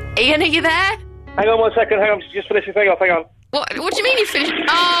 Ian, are you there? Hang on 1 second, hang on, just finish your thing off, hang on. What do you mean you finished?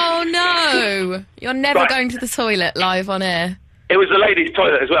 Oh, no. You're never going to the toilet live on air. It was the ladies'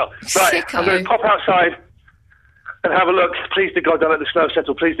 toilet as well. Right, Sicko. I'm going to pop outside and have a look. Please to God, don't let the snow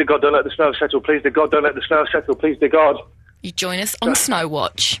settle. Please to God, don't let the snow settle. Please to God, don't let the snow settle. Please to God. You join us on Snow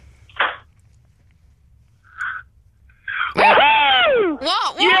Watch. Woohoo!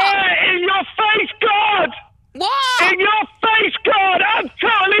 What? Yeah, in your face, God! What? In your face, God! I'll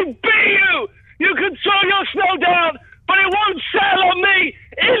totally beat you! You can throw your snow down, but it won't settle on me!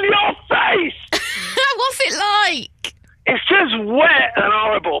 In your face! What's it like? It's just wet and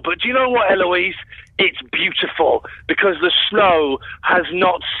horrible, but do you know what, Eloise? It's beautiful, because the snow has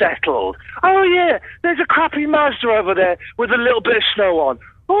not settled. Oh, yeah, there's a crappy Mazda over there with a little bit of snow on.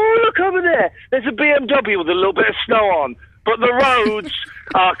 Oh, look over there. There's a BMW with a little bit of snow on. But the roads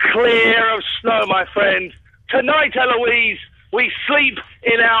are clear of snow, my friend. Tonight, Eloise, we sleep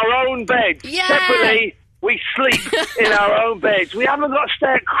in our own beds. Yeah. Separately, we sleep in our own beds. We haven't got to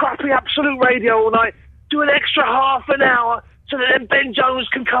stay at crappy Absolute Radio all night. Do an extra half an hour so that then Ben Jones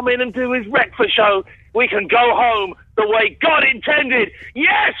can come in and do his breakfast show. We can go home the way God intended.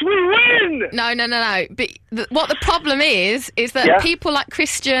 Yes, we win! No. But what the problem is that people like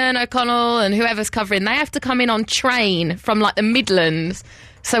Christian O'Connell and whoever's covering, they have to come in on train from, like, the Midlands.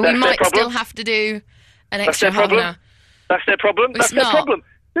 So we might still have to do an extra half an hour. That's their problem. That's their problem.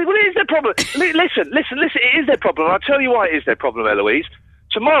 Well, it is their problem. Listen. It is their problem. I'll tell you why it is their problem, Eloise.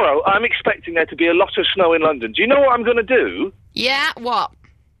 Tomorrow, I'm expecting there to be a lot of snow in London. Do you know what I'm going to do? Yeah, what?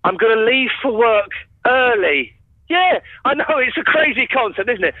 I'm going to leave for work early. Yeah, I know, it's a crazy concept,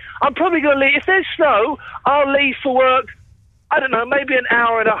 isn't it? I'm probably going to leave. If there's snow, I'll leave for work I don't know, maybe an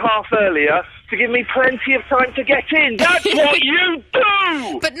hour and a half earlier to give me plenty of time to get in. That's what you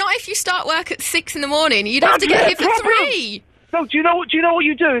do! But not if you start work at 6 in the morning. You'd have to get here for 3. No, do you know what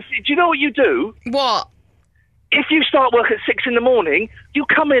you do? Do you know what you do? What? If you start work at 6 in the morning, you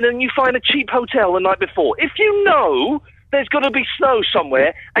come in and you find a cheap hotel the night before. If you know there's going to be snow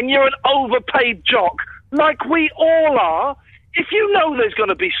somewhere and you're an overpaid jock, like we all are, if you know there's going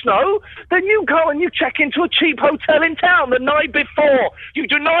to be snow, then you go and you check into a cheap hotel in town the night before. You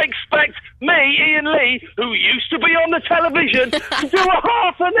do not expect me, Ian Lee, who used to be on the television, to do a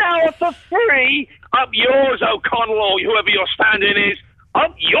half an hour for free. Up yours, O'Connell, or whoever your stand-in is.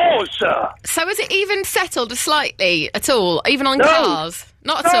 Up yours, sir. So has it even settled slightly at all, even on cars?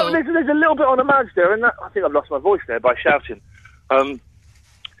 Not at all? There's a little bit on a Mazda, and I think I've lost my voice there by shouting.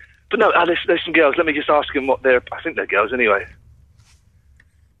 But no, there's some girls. Let me just ask them what they're... I think they're girls anyway.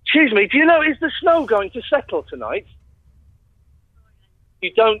 Excuse me, do you know, is the snow going to settle tonight?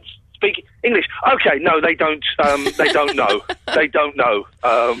 You don't speak English? Okay, no, they don't know. They don't know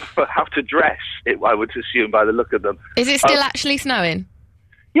how to dress, I would assume, by the look of them. Is it still actually snowing?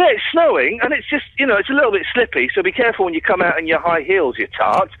 Yeah, it's snowing, and it's just, it's a little bit slippy, so be careful when you come out in your high heels, you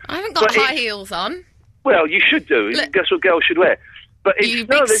tart. I haven't got high heels on. Well, you should do. Guess what girls should wear. But it's you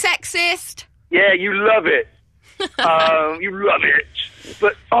big sexist. Yeah, you love it. You love it.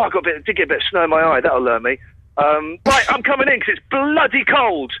 But, I did get a bit of snow in my eye. That'll learn me. Right, I'm coming in because it's bloody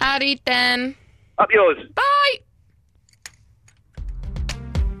cold. Howdy, then. Up yours. Bye.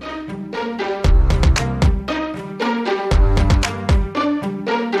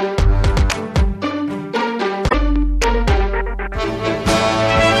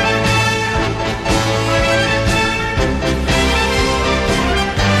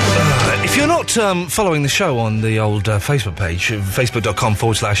 If you're not following the show on the old Facebook page,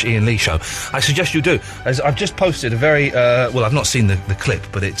 facebook.com/Ian Lee Show, I suggest you do. As I've just posted a very, I've not seen the clip,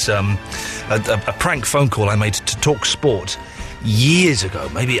 but it's a prank phone call I made to Talk Sport years ago,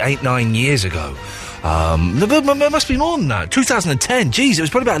 maybe 8-9 years ago. There must be more than that. 2010, geez, it was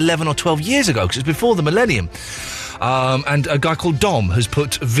probably about 11 or 12 years ago, because it was before the millennium. And a guy called Dom has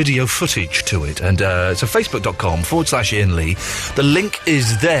put video footage to it. And so facebook.com/Ian Lee. The link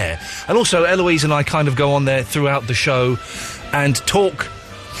is there. And also, Eloise and I kind of go on there throughout the show and talk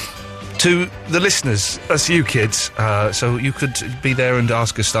to the listeners, us you kids. So you could be there and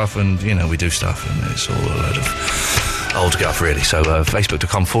ask us stuff, and, we do stuff, and it's all a load of old guff, really. So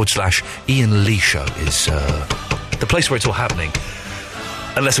facebook.com/Ian Lee Show is the place where it's all happening.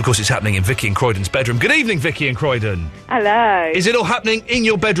 Unless, of course, it's happening in Vicky and Croydon's bedroom. Good evening, Vicky and Croydon. Hello. Is it all happening in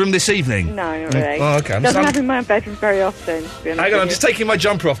your bedroom this evening? No, not really. Oh, okay. Doesn't happen in my bedroom very often, to be honest. Hang on, I'm just taking my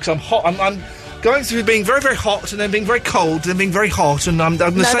jumper off because I'm hot. I'm going through being very, very hot and then being very cold and then being very hot, and I'm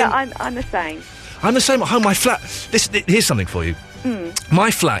the same. No, I'm the same. I'm the same at home. My flat... Here's something for you.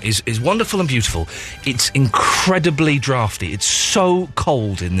 My flat is wonderful and beautiful. It's incredibly drafty. It's so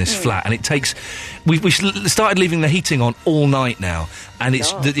cold in this flat, and it takes... We started leaving the heating on all night now, and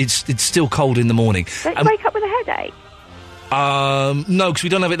it's still cold in the morning. Don't you wake up with a headache? No, because we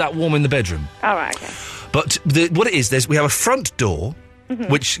don't have it that warm in the bedroom. Oh, right, okay. But what it is, we have a front door...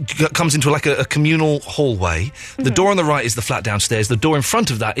 which comes into like a communal hallway. The door on the right is the flat downstairs. The door in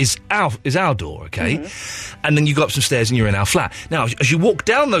front of that is our door, okay? And then you go up some stairs and you're in our flat. Now, as you walk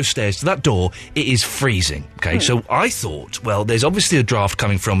down those stairs to that door, it is freezing, okay? So I thought, well, there's obviously a draft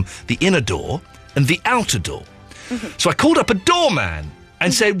coming from the inner door and the outer door. So I called up a doorman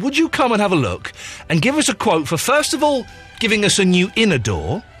and said, would you come and have a look and give us a quote for, first of all, giving us a new inner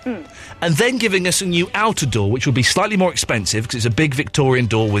door, and then giving us a new outer door, which will be slightly more expensive because it's a big Victorian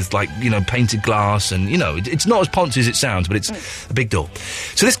door with, painted glass, and, it's not as poncy as it sounds, but it's a big door.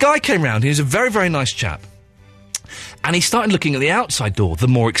 So this guy came round, he was a very, very nice chap, and he started looking at the outside door, the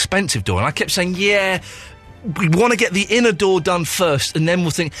more expensive door, and I kept saying, we want to get the inner door done first, and then we'll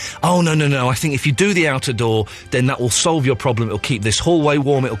think, oh, no, I think if you do the outer door, then that will solve your problem. It'll keep this hallway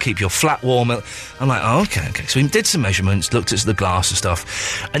warm, it'll keep your flat warm. I'm like, oh, okay. So he did some measurements, looked at the glass and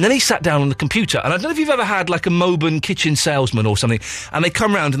stuff, and then he sat down on the computer, and I don't know if you've ever had, like, a Moban kitchen salesman or something, and they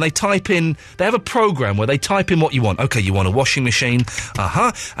come round and they type in, they have a program where they type in what you want. Okay, you want a washing machine,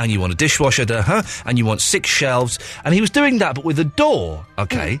 and you want a dishwasher, and you want 6 shelves, and he was doing that, but with a door,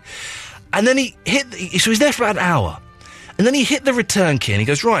 okay? And then so he's there for about an hour. And then he hit the return key and he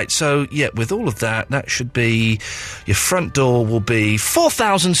goes, right, so, with all of that, that should be, your front door will be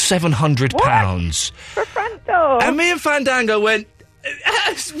 £4,700. For front door? And me and Fandango went,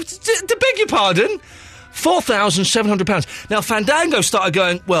 to beg your pardon? £4,700. Now, Fandango started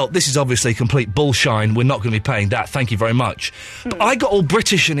going, well, this is obviously complete bullshine. We're not going to be paying that. Thank you very much. But I got all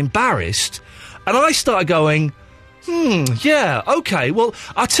British and embarrassed, and I started going, Yeah, OK. Well,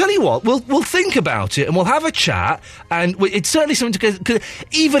 I'll tell you what, we'll think about it and we'll have a chat, and it's certainly something to... Cause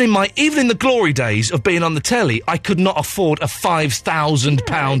even in the glory days of being on the telly, I could not afford a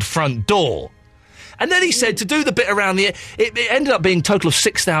 £5,000 front door. And then he said to do the bit around the... It ended up being a total of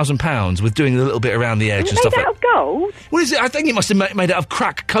 £6,000 with doing the little bit around the edge and stuff. Made out of gold? What is it? I think he must have made it out of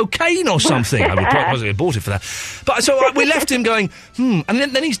crack cocaine or something. I would possibly bought it for that. But so we left him going, And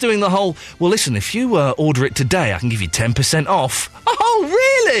then he's doing the whole, well, listen, if you order it today, I can give you 10% off.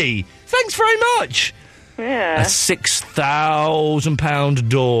 Oh, really? Thanks very much. Yeah. A £6,000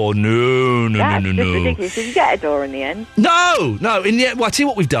 door. No. That's just ridiculous. Did you get a door in the end? No. In the end, well, I tell you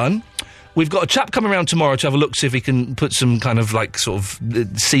what we've done. We've got a chap coming around tomorrow to have a look, see if he can put some kind of, like, sort of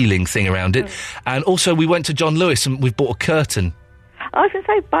ceiling thing around it. And also we went to John Lewis and we've bought a curtain. I was going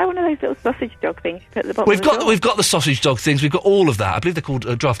to say, buy one of those little sausage dog things you put at the bottom We've got the sausage dog things. We've got all of that. I believe they're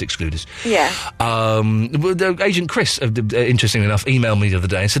called draft excluders. Yeah. Agent Chris, interestingly enough, emailed me the other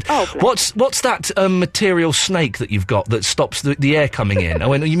day and said, what's that material snake that you've got that stops the air coming in? I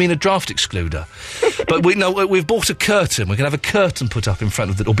went, you mean a draft excluder? But we've bought a curtain. We're going to have a curtain put up in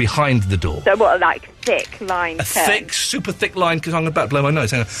front of or behind the door. So what, like thick lined curtain? Super thick line, because I'm about to blow my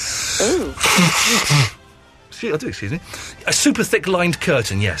nose. Hang on. Ooh. Excuse me. A super thick lined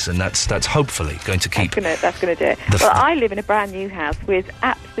curtain, yes, and that's hopefully going to keep... That's going to do it. Well, I live in a brand new house with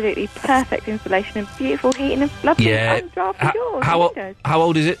absolutely perfect insulation and beautiful heating and lovely undrafted doors. How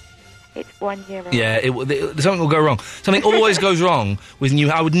old is it? It's 1 year old. Yeah, something will go wrong. Something always goes wrong with new...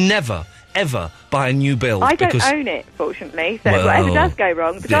 I would never, ever buy a new build. I don't own it, fortunately, so whatever does go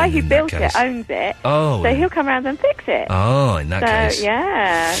wrong, the guy who built it owns it, so he'll come around and fix it. Oh, in that case.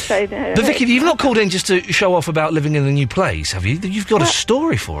 Yeah. But Vicky, you've not called in just to show off about living in a new place, have you? You've got a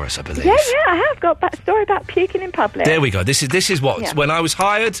story for us, I believe. Yeah, I have got a story about puking in public. There we go. This is what, when I was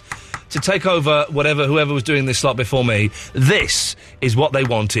hired to take over whoever was doing this slot before me, this is what they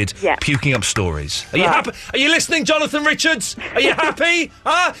wanted, puking up stories. Are you happy? Are you listening, Jonathan Richards? Are you happy?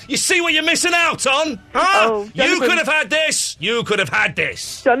 Huh? You see what you're missing out on? Huh? Oh, you could have had this. You could have had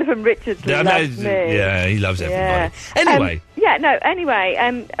this. Jonathan Richards loves me. Yeah, he loves everybody. Anyway. Anyway,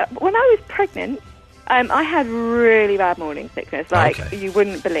 when I was pregnant, I had really bad morning sickness, you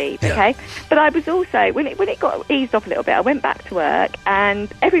wouldn't believe, okay? But I was also, when it got eased off a little bit, I went back to work,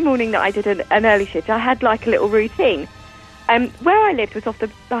 and every morning that I did an early shift, I had, like, a little routine. Where I lived was off the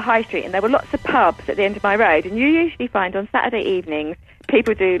high street, and there were lots of pubs at the end of my road, and you usually find on Saturday evenings,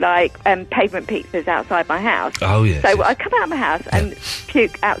 people do, like, pavement pizzas outside my house. Oh, yes. So I'd come out of my house and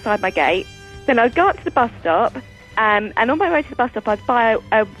puke outside my gate, then I'd go up to the bus stop, and on my way to the bus stop, I'd buy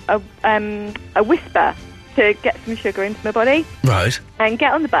a Whisper to get some sugar into my body. Right. And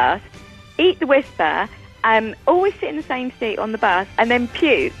get on the bus, eat the Whisper, always sit in the same seat on the bus, and then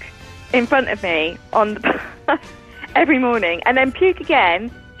puke in front of me on the bus every morning, and then puke again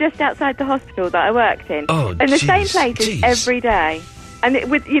just outside the hospital that I worked in. Oh, in the same places every day. And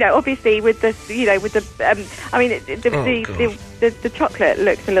obviously with the chocolate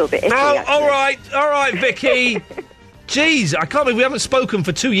looks a little bit icky. Oh, all right, Vicky. Jeez, I can't believe we haven't spoken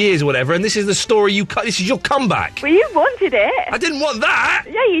for 2 years or whatever, and this is the story this is your comeback. Well, you wanted it. I didn't want that.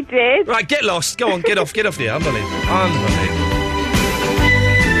 Yeah, you did. Right, get lost. Go on, get off here. Unbelievable.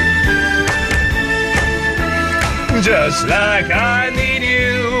 Just like I need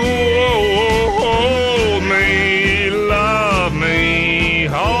you, hold me, love me,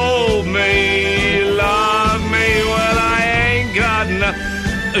 hold me, love me, well, I ain't got enough.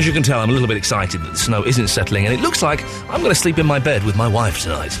 As you can tell, I'm a little bit excited that the snow isn't settling, and it looks like I'm going to sleep in my bed with my wife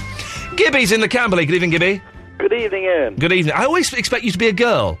tonight. Gibby's in the Camberley. Good evening, Gibby. Good evening, Ian. Good evening. I always expect you to be a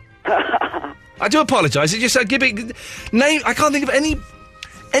girl. I do apologise. It just said, Gibby, I can't think of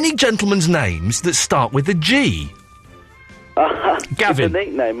any gentleman's names that start with a G. Gavin. It's a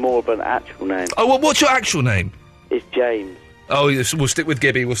nickname more of an actual name. Oh, well, what's your actual name? It's James. Oh, yes, we'll stick with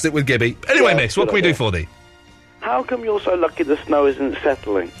Gibby. Anyway, miss, what can we do for thee? How come you're so lucky the snow isn't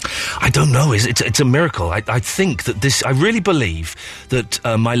settling? I don't know. It's a miracle. I think that I really believe that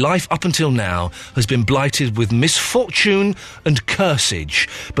my life up until now has been blighted with misfortune and cursage.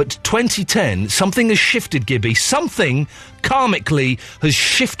 But 2010, something has shifted, Gibby. Something karmically has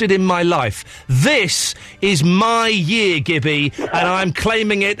shifted in my life. This is my year, Gibby, and I'm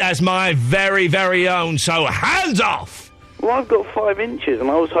claiming it as my very, very own. So hands off! Well, I've got 5 inches, and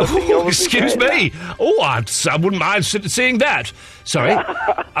I was hoping you wasn't excuse me. that. Oh, I wouldn't mind seeing that. Sorry,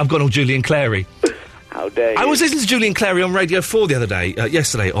 I've ggot all Julian Clary. How dare you? I was listening to Julian Clary on Radio 4 the other day,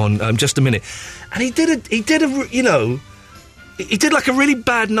 yesterday on Just a Minute, and he did like a really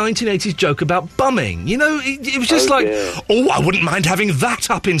bad 1980s joke about bumming. You know, it was just I wouldn't mind having that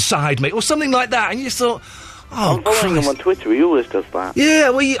up inside me, or something like that. And you just thought, Oh, I'm following him on Twitter. He always does that. Yeah,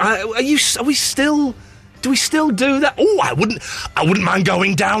 are we still... Do we still do that? Oh, I wouldn't mind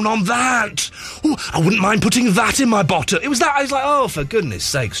going down on that. Oh, I wouldn't mind putting that in my bottom. It was that, I was like, oh, for goodness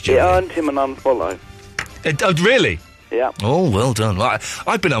sakes, Jimmy. It earned him an unfollow. Really? Yeah. Oh, well done. Well,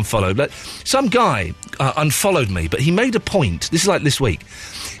 I've been unfollowed, but some guy unfollowed me, but he made a point, this is like this week,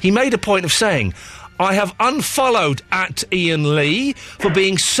 he made a point of saying, I have unfollowed at Ian Lee for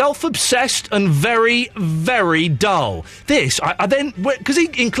being self-obsessed and very, very dull. This, I then... Because he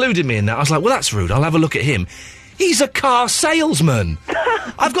included me in that, I was like, well, that's rude. I'll have a look at him. He's a car salesman.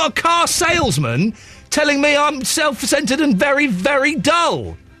 I've got a car salesman telling me I'm self-centred and very, very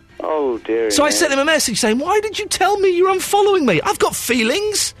dull. Oh, dear. So I sent him a message saying, why did you tell me you're unfollowing me? I've got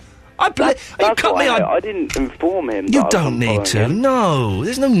feelings. I didn't inform him. You don't need to. Him. No,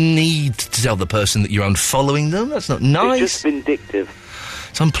 there's no need to tell the person that you're unfollowing them. That's not nice. It's just vindictive.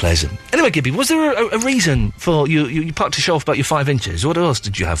 It's unpleasant. Anyway, Gibby, was there a reason for you parked to show off about your 5 inches? What else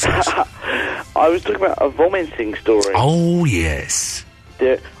did you have for us? I was talking about a vomiting story. Oh, yes.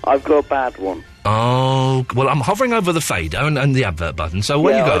 I've got a bad one. Oh, well, I'm hovering over the fader and the advert button, so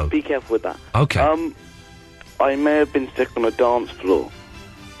where you go? Be careful with that. Okay. I may have been sick on a dance floor.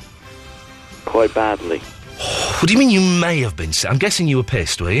 Quite badly. What do you mean you may have been sick? I'm guessing you were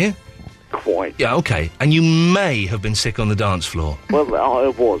pissed, were you? Quite. Yeah, okay. And you may have been sick on the dance floor? Well, I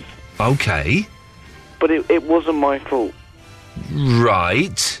was. Okay. But it wasn't my fault.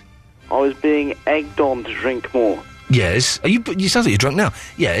 Right. I was being egged on to drink more. Yes. You sound like you're drunk now.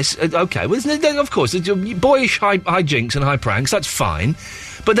 Yes. Okay. Well, of course, boyish high jinks and high pranks, that's fine.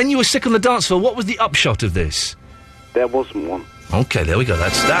 But then you were sick on the dance floor. What was the upshot of this? There wasn't one. Okay, there we go.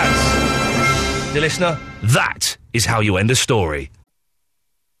 That's... Dear listener, that is how you end a story.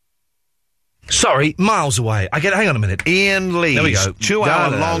 Sorry, miles away. Hang on a minute. Ian Lee's there we go.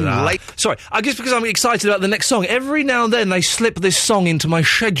 2-hour-long late... Sorry, I guess because I'm excited about the next song. Every now and then they slip this song into my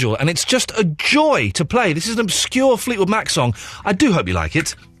schedule, and it's just a joy to play. This is an obscure Fleetwood Mac song. I do hope you like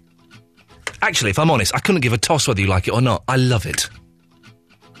it. Actually, if I'm honest, I couldn't give a toss whether you like it or not. I love it.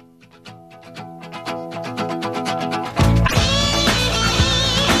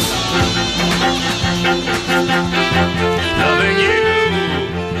 Loving you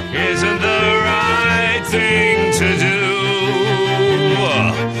isn't the right thing to do.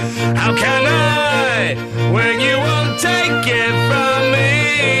 How can I when you won't take it from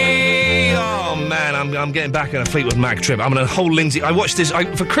me? Oh man, I'm getting back on a Fleetwood Mac trip. I'm on a whole Lindsay... I watched this...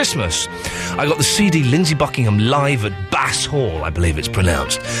 for Christmas, I got the CD Lindsey Buckingham live at Bass Hall, I believe it's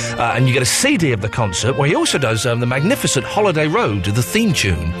pronounced. And you get a CD of the concert where he also does the magnificent Holiday Road, the theme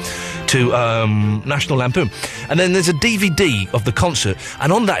tune to National Lampoon. And then there's a DVD of the concert,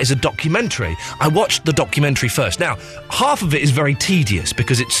 and on that is a documentary. I watched the documentary first. Now, half of it is very tedious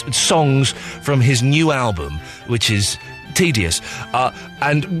because it's songs from his new album, which is tedious,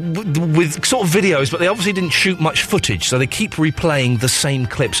 and with sort of videos, but they obviously didn't shoot much footage, so they keep replaying the same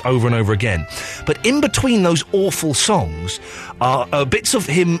clips over and over again. But in between those awful songs are bits of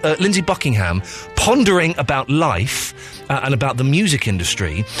him, Lindsey Buckingham, pondering about life and about the music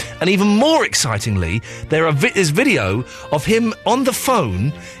industry, and even more excitingly, there's video of him on the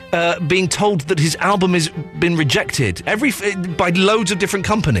phone being told that his album has been rejected by loads of different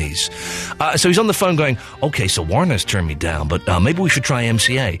companies. So he's on the phone going, okay, so Warner's turned me down, but maybe we should try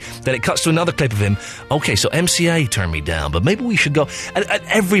MCA. Then it cuts to another clip of him, okay, so MCA turned me down, but maybe we should go... And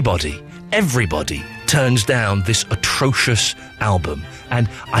everybody turns down this atrocious album. And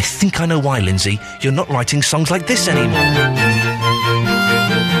I think I know why, Lindsay. You're not writing songs like this anymore.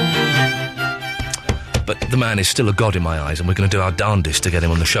 But the man is still a god in my eyes, and we're going to do our darndest to get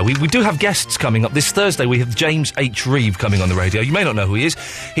him on the show. We do have guests coming up. This Thursday, we have James H. Reeve coming on the radio. You may not know who he is.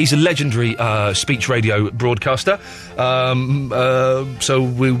 He's a legendary speech radio broadcaster. So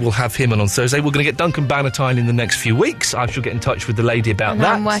we will have him on Thursday. We're going to get Duncan Bannatyne in the next few weeks. I shall get in touch with the lady about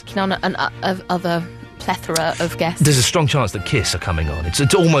that. I'm working on other plethora of guests. There's a strong chance that Kiss are coming on.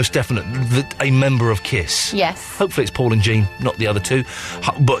 It's almost definite that a member of Kiss. Yes. Hopefully it's Paul and Jean, not the other two.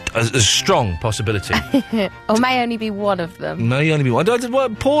 But a strong possibility. Or may only be one of them. May only be one.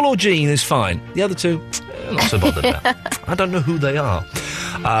 Paul or Jean is fine. The other two, I'm not so bothered about. I don't know who they are.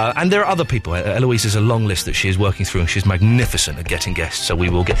 And there are other people. Eloise has a long list that she is working through, and she's magnificent at getting guests, so we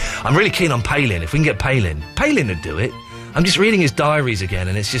will get... I'm really keen on Palin. If we can get Palin would do it. I'm just reading his diaries again,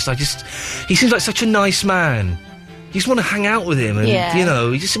 and it's just, he seems like such a nice man. You just want to hang out with him, and, you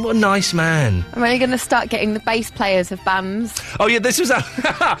know, you just what a nice man. I'm really going to start getting the bass players of bands. Oh, yeah, this was our...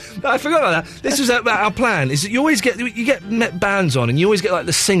 I forgot about that. This was our plan, is that you get bands on, and you always get, like,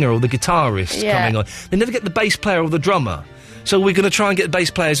 the singer or the guitarist coming on. They never get the bass player or the drummer. So we're going to try and get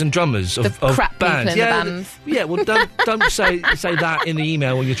bass players and drummers of crap bands. People in the bands. Yeah, well, don't say that in the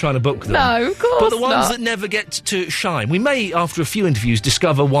email when you're trying to book them. No, of course But the ones not. that never get to shine. We may, after a few interviews,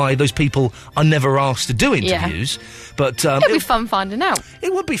 discover why those people are never asked to do interviews. But it'd be fun finding out.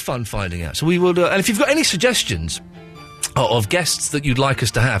 It would be fun finding out. So we will. And if you've got any suggestions of guests that you'd like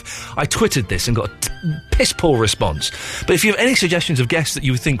us to have, I twittered this and got a piss poor response. But if you have any suggestions of guests that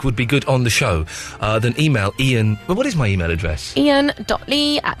you think would be good on the show, then email Ian. Well, what is my email address?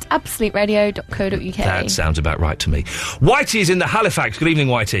 Ian.lee@absoluteradio.co.uk. That sounds about right to me. Whitey is in the Halifax. Good evening,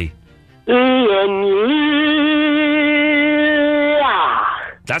 Whitey. Ian Lee.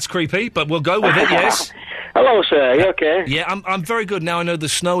 That's creepy, but we'll go with it. Yes. Hello, sir. Are you okay? Yeah, I'm very good. Now I know the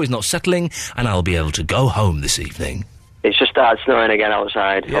snow is not settling, and I'll be able to go home this evening. It's just started snowing again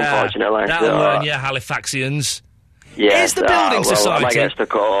outside, unfortunately. That'll learn you, Halifaxians. Yeah, Is the building society? I might get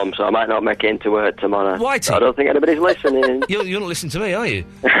stuck at home, so I might not make it into work tomorrow. Whitey? I don't think anybody's listening. You're not listening to me, are you?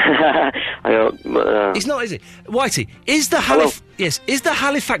 I don't. It's not, is it? Whitey, is the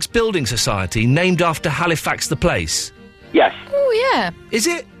Halifax Building Society named after Halifax the place? Yes. Oh, yeah. Is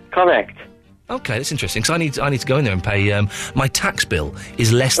it? Correct. Okay, that's interesting, because I need to go in there and pay, my tax bill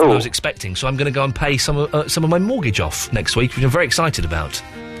is less than I was expecting, so I'm going to go and pay some of my mortgage off next week, which I'm very excited about.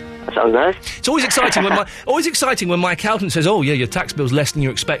 That sounds nice. It's always exciting when my accountant says, "Oh yeah, your tax bill's less than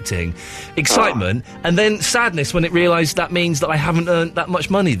you're expecting." Excitement, and then sadness when it realised that means that I haven't earned that much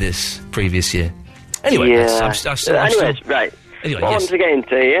money this previous year. Anyway, right. Anyway, what yes. to get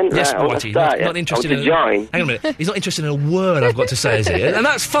into, Ian? Yes, right, Whitey. Not interested in join. Hang on a minute. He's not interested in a word I've got to say, is he? And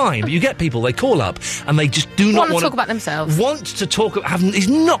that's fine. But you get people, they call up and they just do not want to talk about themselves. He's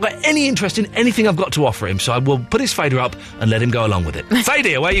not got any interest in anything I've got to offer him. So I will put his fader up and let him go along with it.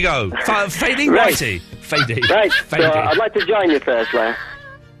 Fadey, away you go. Fadey, right. Whitey. Fadey. Right. Fadey. So I'd like to join you firstly.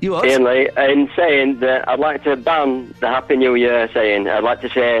 You what? Ian Lee, in saying that I'd like to ban the Happy New Year saying. I'd like to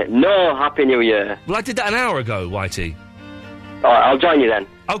say no Happy New Year. Well, I did that an hour ago, Whitey. All right, I'll join you then.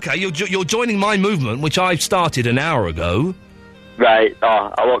 Okay, you're joining my movement, which I started an hour ago. Right.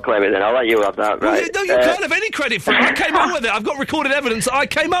 Oh, I won't claim it then. I'll let you have that. Right. No, you can't have any credit for it. I came up with it. I've got recorded evidence that I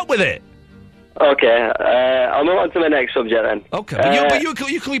came up with it. Okay. I'll move on to my next subject then. Okay. But you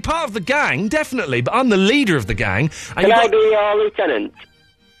can be part of the gang, definitely. But I'm the leader of the gang. And Can I be your lieutenant?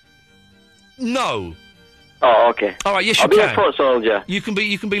 No. Oh, okay. All right, yes, you I'll can. be a foot soldier. You can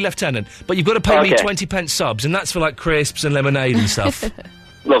be lieutenant, but you've got to pay me 20p subs, and that's for like crisps and lemonade and stuff.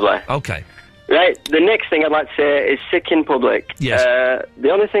 Lovely. Okay. Right, the next thing I'd like to say is sick in public. Yes. The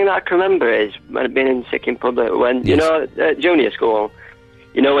only thing that I can remember is when I've been in sick in public, when, you know, at junior school,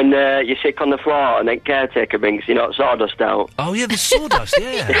 you know, when you're sick on the floor and then caretaker brings, you know, sawdust out. Oh, yeah, the sawdust,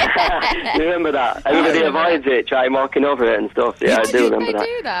 yeah. You remember that? Everybody avoids it, trying walking over it and stuff. Yeah, I do remember that.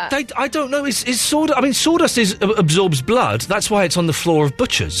 Do that? I don't know, is sawdust... I mean, sawdust absorbs blood, that's why it's on the floor of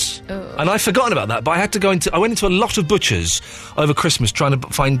butchers. Oh. And I'd forgotten about that, but I went into a lot of butchers over Christmas trying to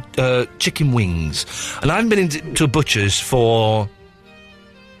find chicken wings. And I haven't been into a butcher's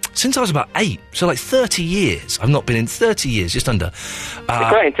since I was about 8, so like 30 years. I've not been in 30 years, just under. They're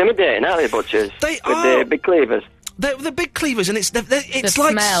quite intimidating, aren't they, butchers? They are. With the big cleavers. They're big cleavers, and it's the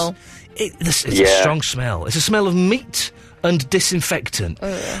like... smell. It's a strong smell. It's a smell of meat and disinfectant.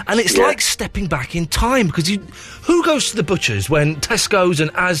 And it's like stepping back in time, because who goes to the butchers when Tesco's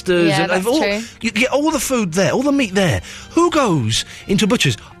and Asda's and that's true. You get all the food there, all the meat there. Who goes into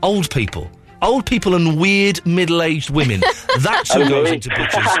butchers? Old people. Old people and weird middle-aged women. That's who goes into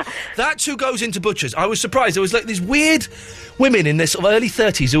butchers. That's who goes into butchers. I was surprised. There was like these weird women in their sort of early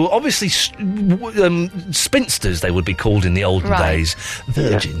 30s who were obviously spinsters, they would be called in the olden days.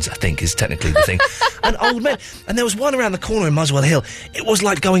 Virgins, I think, is technically the thing. And old men. And there was one around the corner in Muswell Hill. It was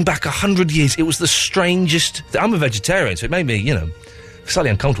like going back 100 years. It was the strangest... I'm a vegetarian, so it made me, slightly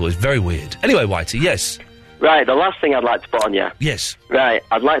uncomfortable. It was very weird. Anyway, Whitey, yes... Right, the last thing I'd like to put on you. Yes. Right,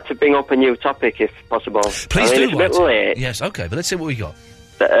 I'd like to bring up a new topic, if possible. Please do, it's a bit late. Yes, okay, but let's see what we got.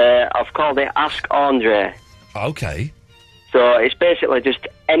 I've called it Ask Andre. Okay. So it's basically just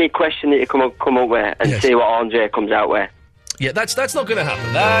any question that you come up with and see what Andre comes out with. Yeah, that's not going to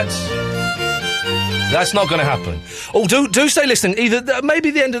happen. That's not going to happen. Oh, do stay listening. Either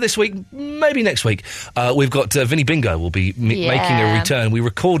maybe the end of this week, maybe next week. We've got Vinny Bingo will be making a return. We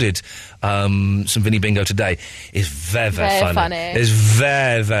recorded some Vinny Bingo today. It's very funny. It's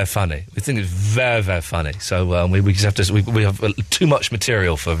very, very funny. We think it's very, very funny. So we just have to. We have too much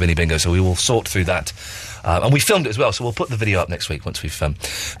material for Vinny Bingo, so we will sort through that. And we filmed it as well, so we'll put the video up next week once we've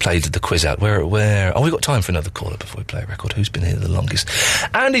played the quiz out. Where? Oh, we've got time for another caller before we play a record. Who's been here the longest?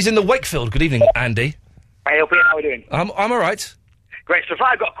 Andy's in the Wakefield. Good evening, Andy. Hey, Ian, how are we doing? I'm all right. Great stuff.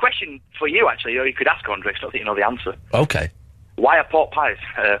 I've got a question for you, actually. You could ask Andre, because I don't think you know the answer. Okay. Why are pork pies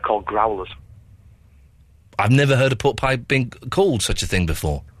called growlers? I've never heard a pork pie being called such a thing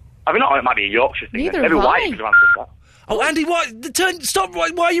before. Have you not? It might be a Yorkshire thing. Neither Maybe have White I. could have answered that. Oh, Andy, stop! Why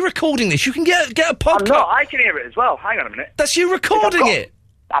are you recording this? You can get a podcast. I'm not. I can hear it as well. Hang on a minute. That's you recording it.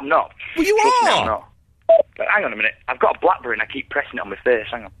 I'm not. Well, you Trust me, are. I'm not. But hang on a minute. I've got a BlackBerry and I keep pressing it on my face.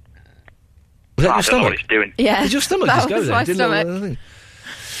 Hang on. Was that your I don't know stomach? what it's doing. Yeah. Did your stomach that just go was there? my Didn't stomach.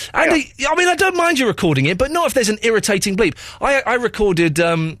 Andy, I mean, I don't mind you recording it, but not if there's an irritating bleep. I recorded.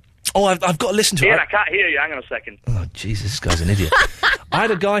 I've got to listen to it. Ian, I can't hear you. Hang on a second. Oh, Jesus, this guy's an idiot. I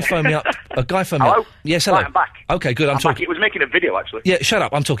had a guy phone me up. Hello? Yes, hello. Right, I'm back. Okay, good. I'm back. talking. It was making a video, actually. Yeah, shut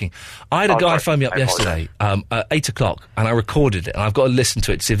up. I'm talking. I had a guy sorry. phone me up I yesterday at 8 o'clock, and I recorded it, and I've got to listen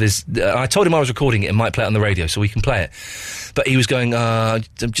to it to see if there's... I told him I was recording it and might play it on the radio, so we can play it. But he was going,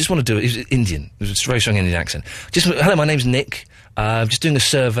 just want to do it. He was Indian. It was a very strong Indian accent. Hello, my name's Nick. Just doing a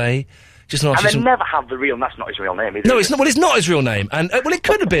survey. Just And they never have the real... That's not his real name, is it? No, it's not. Well, it's not his real name, and well, it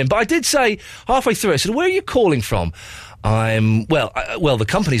could have been. But I did say halfway through, I said, "Where are you calling from?" The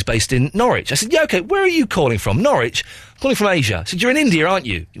company's based in Norwich. I said, "Yeah, okay. Where are you calling from?" Norwich. I'm calling from Asia. I said, "You're in India, aren't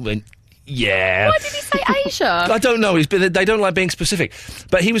you?" He went, "Yeah." Why did he say Asia? I don't know. They don't like being specific,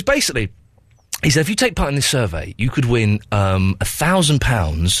 but he was basically. He said, if you take part in this survey, you could win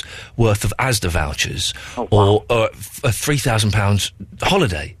 £1,000 worth of Asda vouchers or a £3,000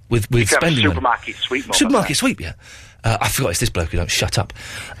 holiday with spending money. Supermarket sweep. Supermarket sweep, yeah. I forgot it's this bloke who don't shut up.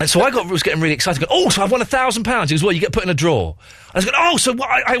 And so was getting really excited. Going, so I've won £1,000. He goes, well, you get put in a draw. I was going, so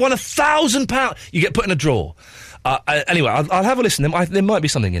I won £1,000. You get put in a draw. Anyway, I'll have a listen. There might be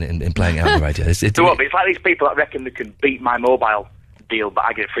something in it in playing it on the radio. It's like these people that reckon they can beat my mobile deal, but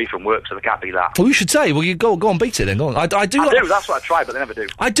I get it free from work, so they can't beat that. Well, you should say. Well, you go on, beat it then. Go on. I do. That's what I try, but they never do.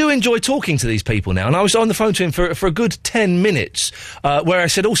 I do enjoy talking to these people now, and I was on the phone to him for a good 10 minutes, where I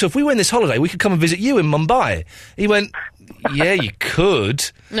said, also, if we win this holiday, we could come and visit you in Mumbai. He went, yeah, you could.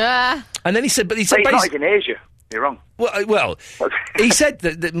 Nah. And then he said, he's not in Asia. You're wrong. Well, he said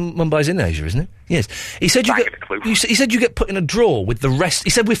that Mumbai's in Asia, isn't it? Yes. He said he said you get put in a draw with the rest. He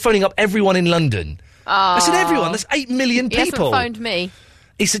said we're phoning up everyone in London. I said everyone. That's 8 million people. He hasn't phoned me.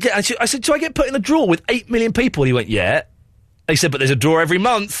 He said, yeah. I said, do I get put in a draw with 8 million people? He went, yeah. He said, but there's a draw every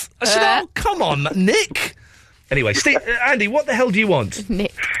month. I said, oh, come on, Nick. Anyway, Andy, what the hell do you want?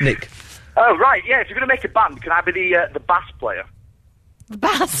 Nick. Oh, right, yeah, if you're going to make a band, can I be the bass player? The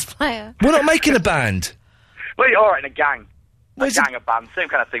bass player? We're not making a band. Well, you're all right in a gang. A band, same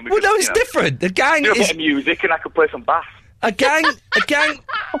kind of thing. Well, no, it's different. The gang do a bit of music and I could play some bass. A gang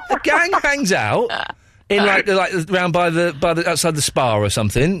hangs out in like round by the outside the spa or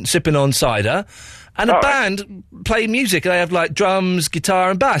something, sipping on cider, and a band play music. They have like drums, guitar,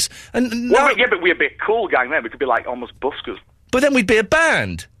 and bass. But we'd be a cool gang then. We could be like almost buskers. But then we'd be a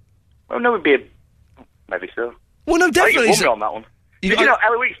band. Well, no, we'd be maybe so. Well, no, definitely. I think you won me on that one. Did you know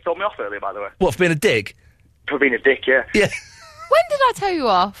Eloise told me off earlier, by the way? What, for being a dick? For being a dick, yeah. Yeah. When did I tell you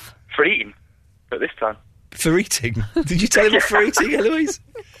off? For eating. But this time. For eating? Did you tell him off for eating, Eloise?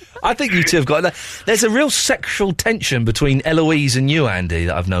 I think you two have got that. There's a real sexual tension between Eloise and you, Andy,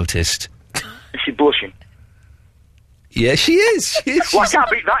 that I've noticed. Is she blushing? Yeah, she is. Well, I can't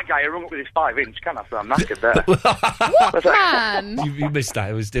beat that guy who rung up with his 5-inch, can I? So I'm knackered there. What, man? You missed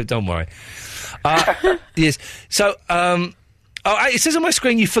that. Don't worry. Yes. So, it says on my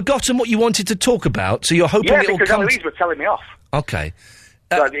screen you've forgotten what you wanted to talk about, so you're hoping it will come... Yeah, because Eloise were telling me off. Okay.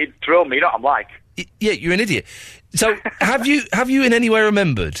 So it threw me, you know what I'm like. Yeah, you're an idiot. So, have you in any way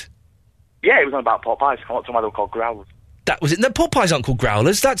remembered? Yeah, it was on about pot pies. I want somebody they were called growlers. That was it. No, pot pies aren't called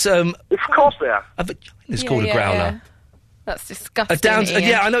growlers. That's Of course they are. A vagina's called a growler. Yeah. That's disgusting.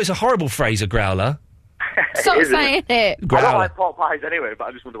 Yeah, I know it's a horrible phrase, a growler. Stop saying it. Growler. I don't like pot pies anyway, but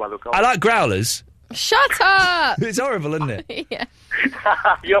I just wonder why they're called. I like growlers. Shut up! It's horrible, isn't it? Yeah.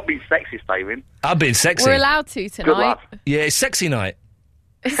 You're being sexist, David. I've been sexy. We're allowed to tonight. Good lad. Yeah, it's sexy night.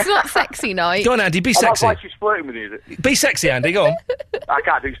 It's not sexy night. Go on, Andy, be sexy. That's why she's flirting with you. Be sexy, Andy, go on. I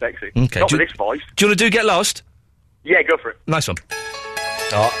can't do sexy. Okay. Not with this voice. Do you want to do Get Lost? Yeah, go for it. Nice one.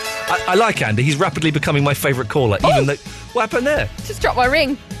 Oh, I like Andy. He's rapidly becoming my favourite caller, even though... What happened there? Just dropped my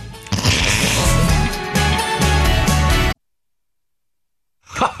ring.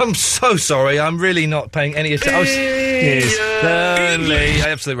 I'm so sorry. I'm really not paying any attention. Yes, lonely.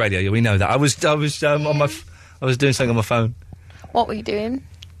 Absolute Radio. Yeah, we know that. I was doing something on my phone. What were you doing?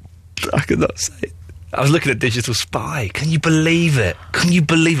 I could not say it. I was looking at Digital Spy. Can you believe it? Can you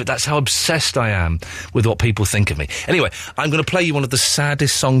believe it? That's how obsessed I am with what people think of me. Anyway, I'm going to play you one of the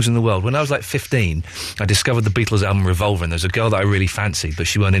saddest songs in the world. When I was like 15, I discovered the Beatles album Revolver, and there's a girl that I really fancied, but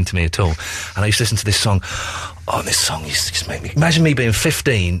she weren't into me at all. And I used to listen to this song. Oh, this song used to just make me... Imagine me being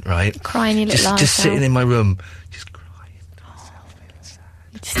 15, right? Crying your little eyes Just sitting in my room, just crying.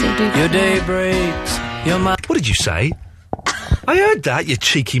 Your day breaks, your mind... What did you say? I heard that, you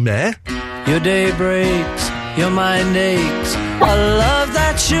cheeky mare. Your day breaks, your mind aches. A love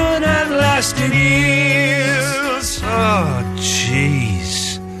that should have lasted years. Oh,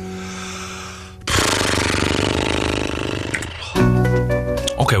 jeez.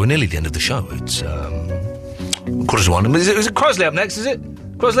 Okay, we're nearly at the end of the show. It's, 1:45. Is it Crosley up next, is it?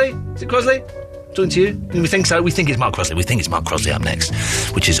 Crosley? Is it Crosley? Talking to you? We think so. We think it's Mark Crosley. We think it's Mark Crosley up next,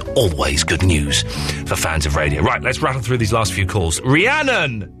 which is always good news for fans of radio. Right, let's rattle through these last few calls.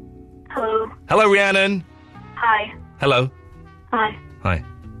 Rhiannon! Hello. Hello, Rhiannon. Hi. Hello. Hi. Hi.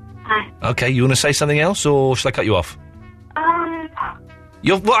 Hi. Okay, you want to say something else, or should I cut you off?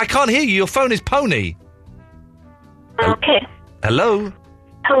 Well, I can't hear you. Your phone is pony. Okay. Hello?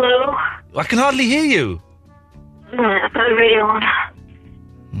 Hello. I can hardly hear you. I put the radio on.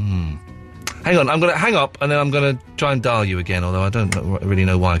 Hang on, I'm going to hang up, and then I'm going to try and dial you again, although I don't really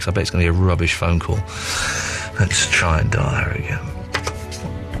know why, because I bet it's going to be a rubbish phone call. Let's try and dial her again.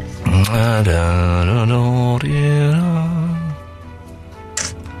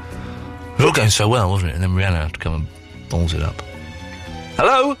 It was all going so well, wasn't it? And then Rihanna had to come and balls it up.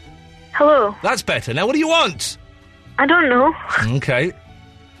 Hello? Hello. That's better. Now, what do you want? I don't know. Okay.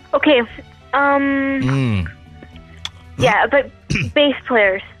 Okay, yeah, about bass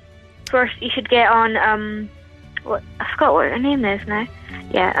players. First, you should get on, I forgot what her name is now.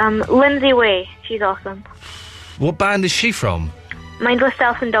 Yeah, Lindsay Way. She's awesome. What band is she from? Mindless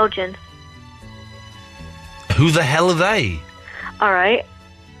Self-Indulgence. Who the hell are they? Alright.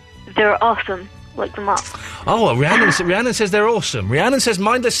 They're awesome. Look them up. Oh, well, Rhiannon says they're awesome. Rhiannon says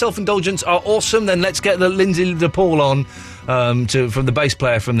Mindless Self-Indulgence are awesome, then let's get the Lindsay DePaul on, from the bass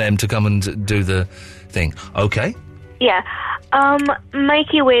player from them to come and do the thing. Okay. Yeah.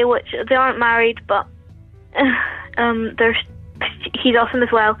 Mikey Way, which they aren't married, but he's awesome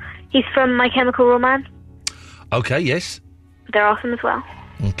as well. He's from My Chemical Romance. Okay, yes. They're awesome as well.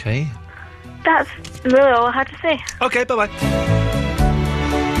 Okay. That's really all I had to say. Okay, bye-bye.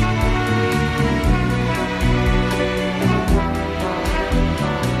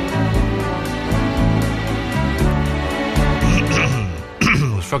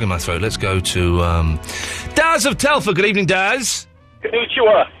 Frog in my throat. Let's go to Daz of Telford. Good evening, Daz.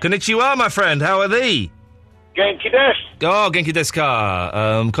 Konnichiwa. Konnichiwa, my friend. How are thee? Genki desu. Oh, genki desu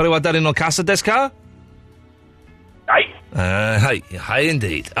ka. Kore wa dare no kasa desu ka? Hi. Hi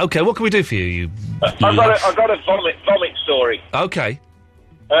indeed. Okay, what can we do for you? I got a vomit story. Okay.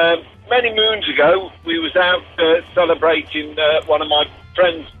 Many moons ago, we was out celebrating one of my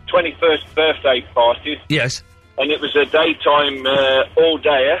friend's 21st birthday parties. Yes. And it was a daytime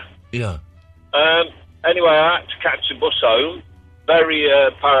all-dayer. Yeah. Anyway, I had to catch the bus home, very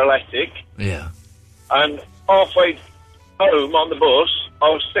paralytic. Yeah. And halfway home on the bus, I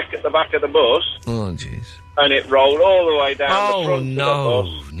was sick at the back of the bus. Oh, jeez. And it rolled all the way down the front of the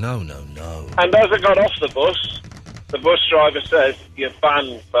bus. No. And as I got off the bus driver says, you're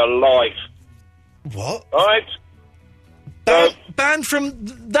banned for life. What? Right? Banned from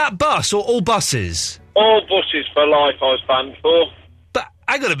that bus, or all buses? All buses for life I was banned for. But,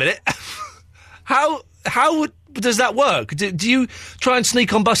 hang on a minute. How does that work? Do you try and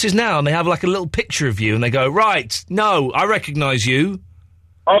sneak on buses now and they have like a little picture of you and they go, right, no, I recognise you?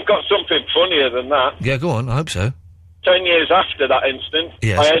 I've got something funnier than that. Yeah, go on, I hope so. 10 years after that incident,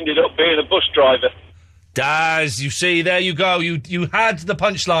 yes. I ended up being a bus driver. Daz, you see, there you go. You had the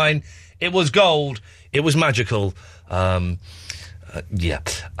punchline. It was gold. It was magical.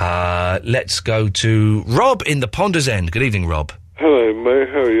 Let's go to Rob in the Ponder's End. Good evening, Rob. Hello, mate.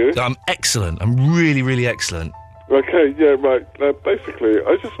 How are you? I'm excellent. I'm really, really excellent. Okay, yeah, right. Now, basically,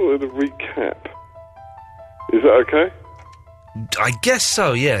 I just wanted to recap. Is that okay? I guess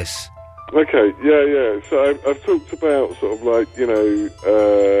so, yes. Okay, yeah. So I've talked about sort of like,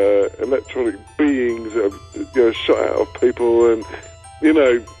 electronic beings that have, shot out of people and,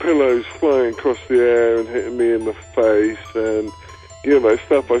 pillows flying across the air and hitting me in the face and,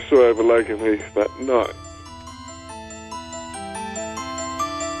 stuff I saw over Lakenheath that night.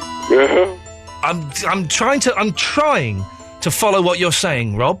 Yeah? I'm trying to follow what you're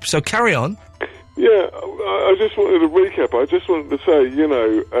saying, Rob, so carry on. Yeah, I just wanted to recap. I just wanted to say,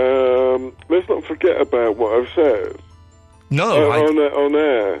 let's not forget about what I've said. No, on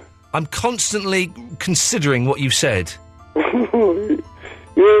air. I'm constantly considering what you've said. You're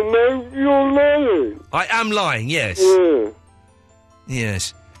lying. I am lying, yes. Yeah.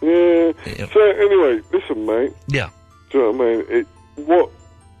 Yes. Yeah. So, anyway, listen, mate. Yeah. Do you know what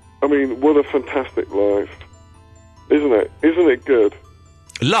I mean? What a fantastic life. Isn't it? Isn't it good?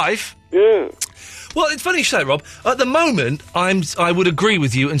 Life? Yeah. Well, it's funny you say that, Rob. At the moment, I would agree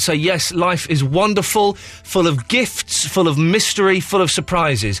with you and say, yes, life is wonderful, full of gifts, full of mystery, full of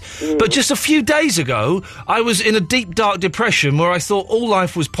surprises. But just a few days ago, I was in a deep, dark depression where I thought all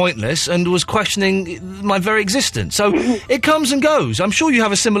life was pointless and was questioning my very existence. So it comes and goes. I'm sure you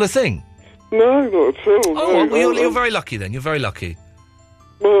have a similar thing. No, not at all. Oh, well, you're very lucky then. You're very lucky.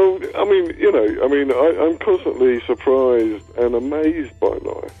 Well, I mean, I'm constantly surprised and amazed by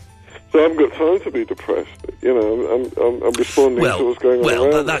life. So I haven't got time to be depressed. You know, I'm responding to what's going on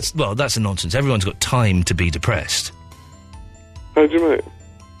around me. That's a nonsense. Everyone's got time to be depressed. How do you mean?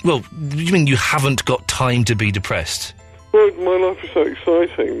 Well, do you mean you haven't got time to be depressed? Well, my life is so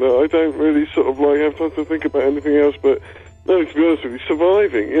exciting that I don't really sort of have time to think about anything else but... No, to be honest with you,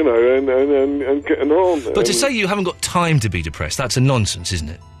 surviving, you know, and getting on. But to say you haven't got time to be depressed, that's a nonsense, isn't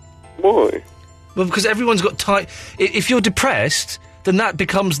it? Why? Well, because everyone's got time... If you're depressed, then that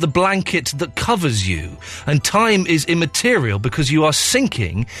becomes the blanket that covers you. And time is immaterial because you are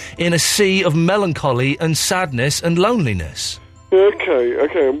sinking in a sea of melancholy and sadness and loneliness. Okay,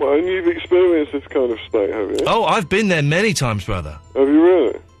 and you've experienced this kind of state, have you? Oh, I've been there many times, brother. Have you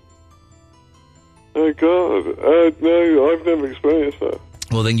really? Oh, God. No, I've never experienced that.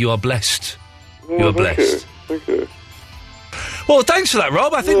 Well, then you are blessed. Oh, you are blessed. Thank you. Well, thanks for that,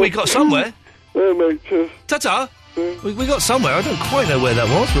 Rob. I think we got somewhere. Yeah, mate, cheers. Ta-ta. We got somewhere. I don't quite know where that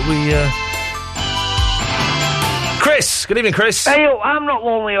was, but we... Chris! Good evening, Chris. Hey, I'm not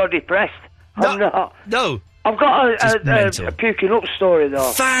lonely or depressed. I'm not. No. I've got a puking up story,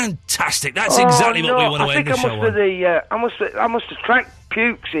 though. Fantastic. That's exactly what we want to end the show on. I must have tracked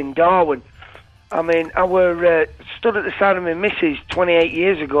pukes in Darwin. I mean, I were stood at the side of my missus 28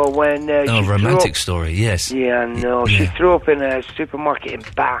 years ago when... romantic story, yes. Yeah, no, she threw up in a supermarket in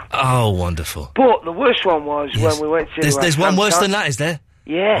Bath. Oh, wonderful. But the worst one was when we went to... There's one worse than that, is there?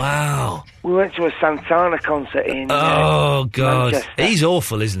 Yeah. Wow. We went to a Santana concert in Oh, God. Manchester. He's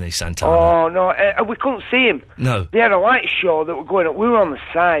awful, isn't he, Santana? Oh, no, we couldn't see him. No. They had a light show that were going up. We were on the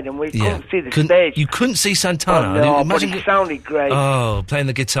side and we couldn't see the stage. You couldn't see Santana? Oh, no, but he sounded great. Oh, playing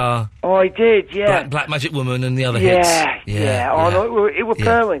the guitar. Oh, he did, yeah. Black Magic Woman and the other hits. Yeah. Oh, no, it were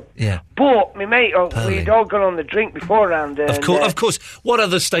purling. Yeah. But, my mate, we'd all gone on the drink beforehand. Of course. What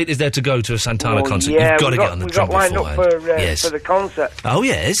other state is there to go to a Santana concert? Yeah, You've got to get on the drink beforehand. We got lined up for the concert. Oh,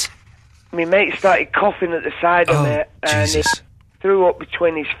 yes? My mate started coughing at the side of me, and he threw up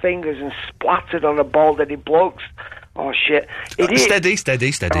between his fingers and splattered on a bald-headed bloke's. Oh, shit. Steady.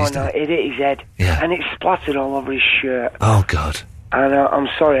 Oh, no, it hit his head. Yeah. And it splattered all over his shirt. Oh, God. And I'm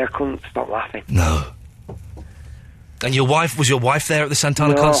sorry, I couldn't stop laughing. No. And was your wife there at the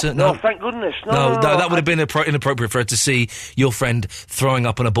Santana concert? No, thank goodness. No, that would have been inappropriate for her to see your friend throwing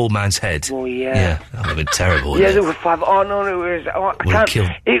up on a bald man's head. Oh, yeah. Yeah, that would have been terrible, Yeah, there were 5. Oh, no, it was... I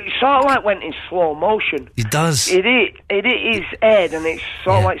can't... It sort of went in slow motion. It does. It hit his head and it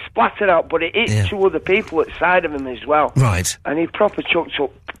sort of splattered out, but it hit 2 other people at the side of him as well. Right. And he proper chucked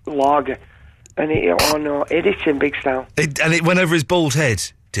up lager. And it hit him big style. And it went over his bald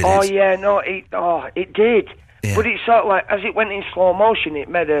head, did it? Oh, yeah, no, it did. Yeah. But it sort of as it went in slow motion, it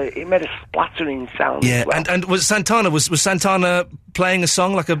made a splattering sound. Yeah, as well. and was Santana playing a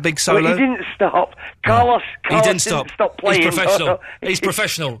song like a big solo? Well, he didn't stop. Carlos didn't stop playing. He's professional. No. He's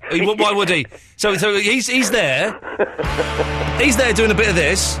professional. Why would he? So he's there. He's there doing a bit of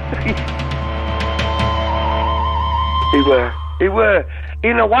this. He were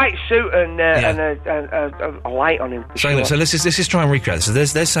in a white suit and a light on him. So let's just try and recreate this. So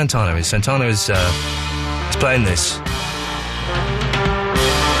there's Santana. Santana is playing this. And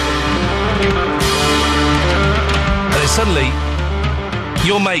then suddenly,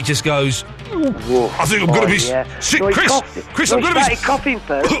 your mate just goes, I think I'm going to be sick, Chris, I'm going to be... He started coughing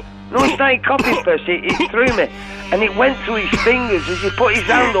first. He threw me. And it went to his fingers. As he put his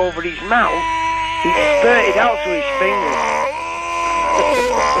hand over his mouth, he spurted out to his fingers.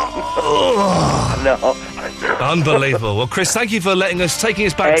 No. Unbelievable. Well, Chris, thank you for taking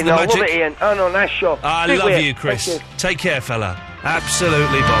us back to the magic. Love it, Ian. Oh, no, nice show. I love you, Chris. Take care, fella.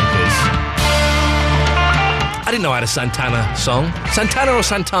 Absolutely bonkers. I didn't know I had a Santana song. Santana or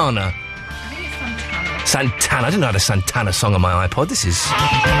Santana? Santana. I didn't know I had a Santana song on my iPod. This is...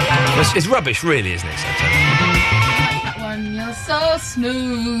 It's rubbish, really, isn't it, Santana? That one, you're so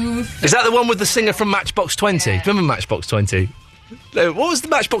smooth. Is that the one with the singer from Matchbox 20? Yeah. Remember Matchbox 20? No, what was the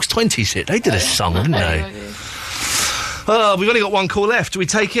Matchbox 20 hit? They did a song, didn't they? We've only got one call left. Do we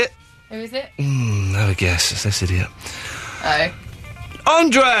take it? Who is it? Have a guess. It's this idiot. Oh.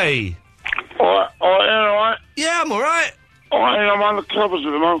 Andre! All right? Yeah, I'm all right. I'm on the covers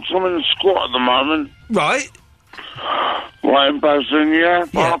at the moment, 'cause I'm in the squat at the moment. Right. Right in Basing, yeah?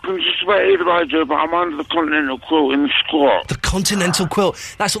 But I can just about hear the radio, but I'm under the Continental quilt in the squat. The Continental quilt.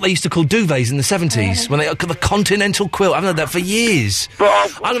 That's what they used to call duvets in the 70s. When they the Continental quilt. I've heard that for years. But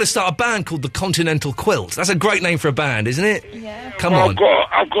I'm going to start a band called the Continental Quilt. That's a great name for a band, isn't it? Yeah. Come on.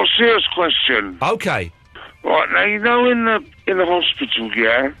 I've got a serious question. Okay. Right, now, you know in the hospital,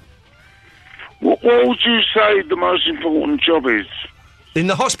 yeah? What would you say the most important job is? In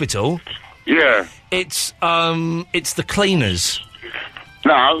the hospital? Yeah. It's the cleaners.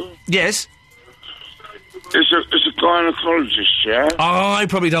 No. Yes? It's a gynecologist, yeah? I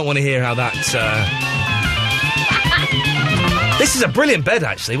probably don't want to hear how that, This is a brilliant bed,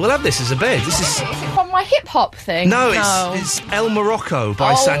 actually. We'll have this as a bed. This is... Is it from my hip-hop thing? No, it's El Morocco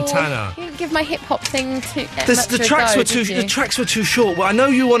by Santana. You didn't give my hip-hop thing to... The tracks were too short. Well, I know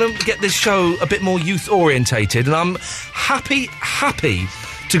you want to get this show a bit more youth-orientated, and I'm happy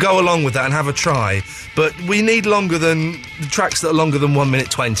to go along with that and have a try, but we need longer than the tracks that are longer than 1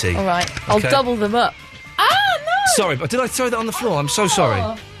 minute 20. All right, I'll double them up. Ah, no! Sorry, but did I throw that on the floor? I'm so sorry.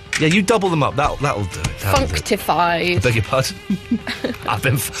 Yeah, you double them up. That'll do it. Functified. I beg your pardon. I've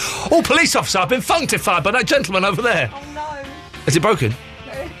been... police officer, I've been functified by that gentleman over there. Oh, no. Is it broken?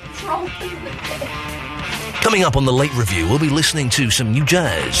 No, it's wrong. Coming up on the Late Review, we'll be listening to some new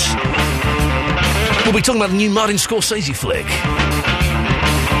jazz. We'll be talking about the new Martin Scorsese flick.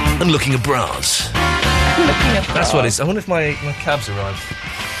 And looking at bras. That's what it is. I wonder if my cab's arrived.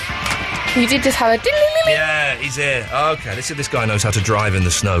 You did just have a... Yeah, he's here. Okay, let's see if this guy knows how to drive in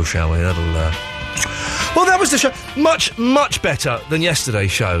the snow, shall we? That'll... Well, that was the show. Much, much better than yesterday's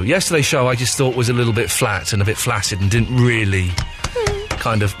show. Yesterday's show I just thought was a little bit flat and a bit flaccid and didn't really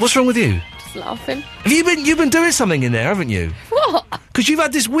kind of... What's wrong with you? Just laughing. You've been doing something in there, haven't you? What? Because you've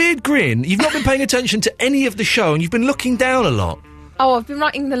had this weird grin. You've not been paying attention to any of the show and you've been looking down a lot. Oh, I've been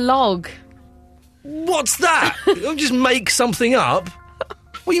writing the log. What's that? Don't just make something up.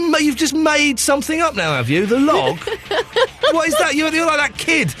 Well, you've just made something up now, have you? The log? What is that? You're like that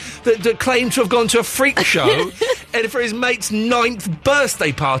kid that claimed to have gone to a freak show and for his mate's 9th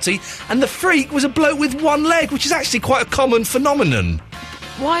birthday party, and the freak was a bloke with one leg, which is actually quite a common phenomenon.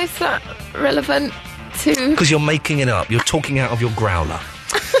 Why is that relevant to... Because you're making it up. You're talking out of your growler.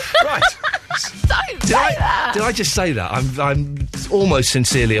 Right. Don't say that. Did I just say that? I'm almost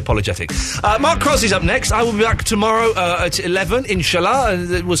sincerely apologetic. Mark Crosby's up next. I will be back tomorrow at 11, inshallah,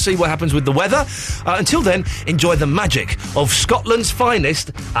 and we'll see what happens with the weather. Until then, enjoy the magic of Scotland's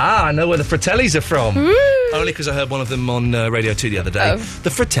finest. I know where the Fratellis are from. Only because I heard one of them on Radio 2 the other day. The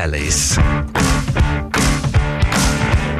Fratellis.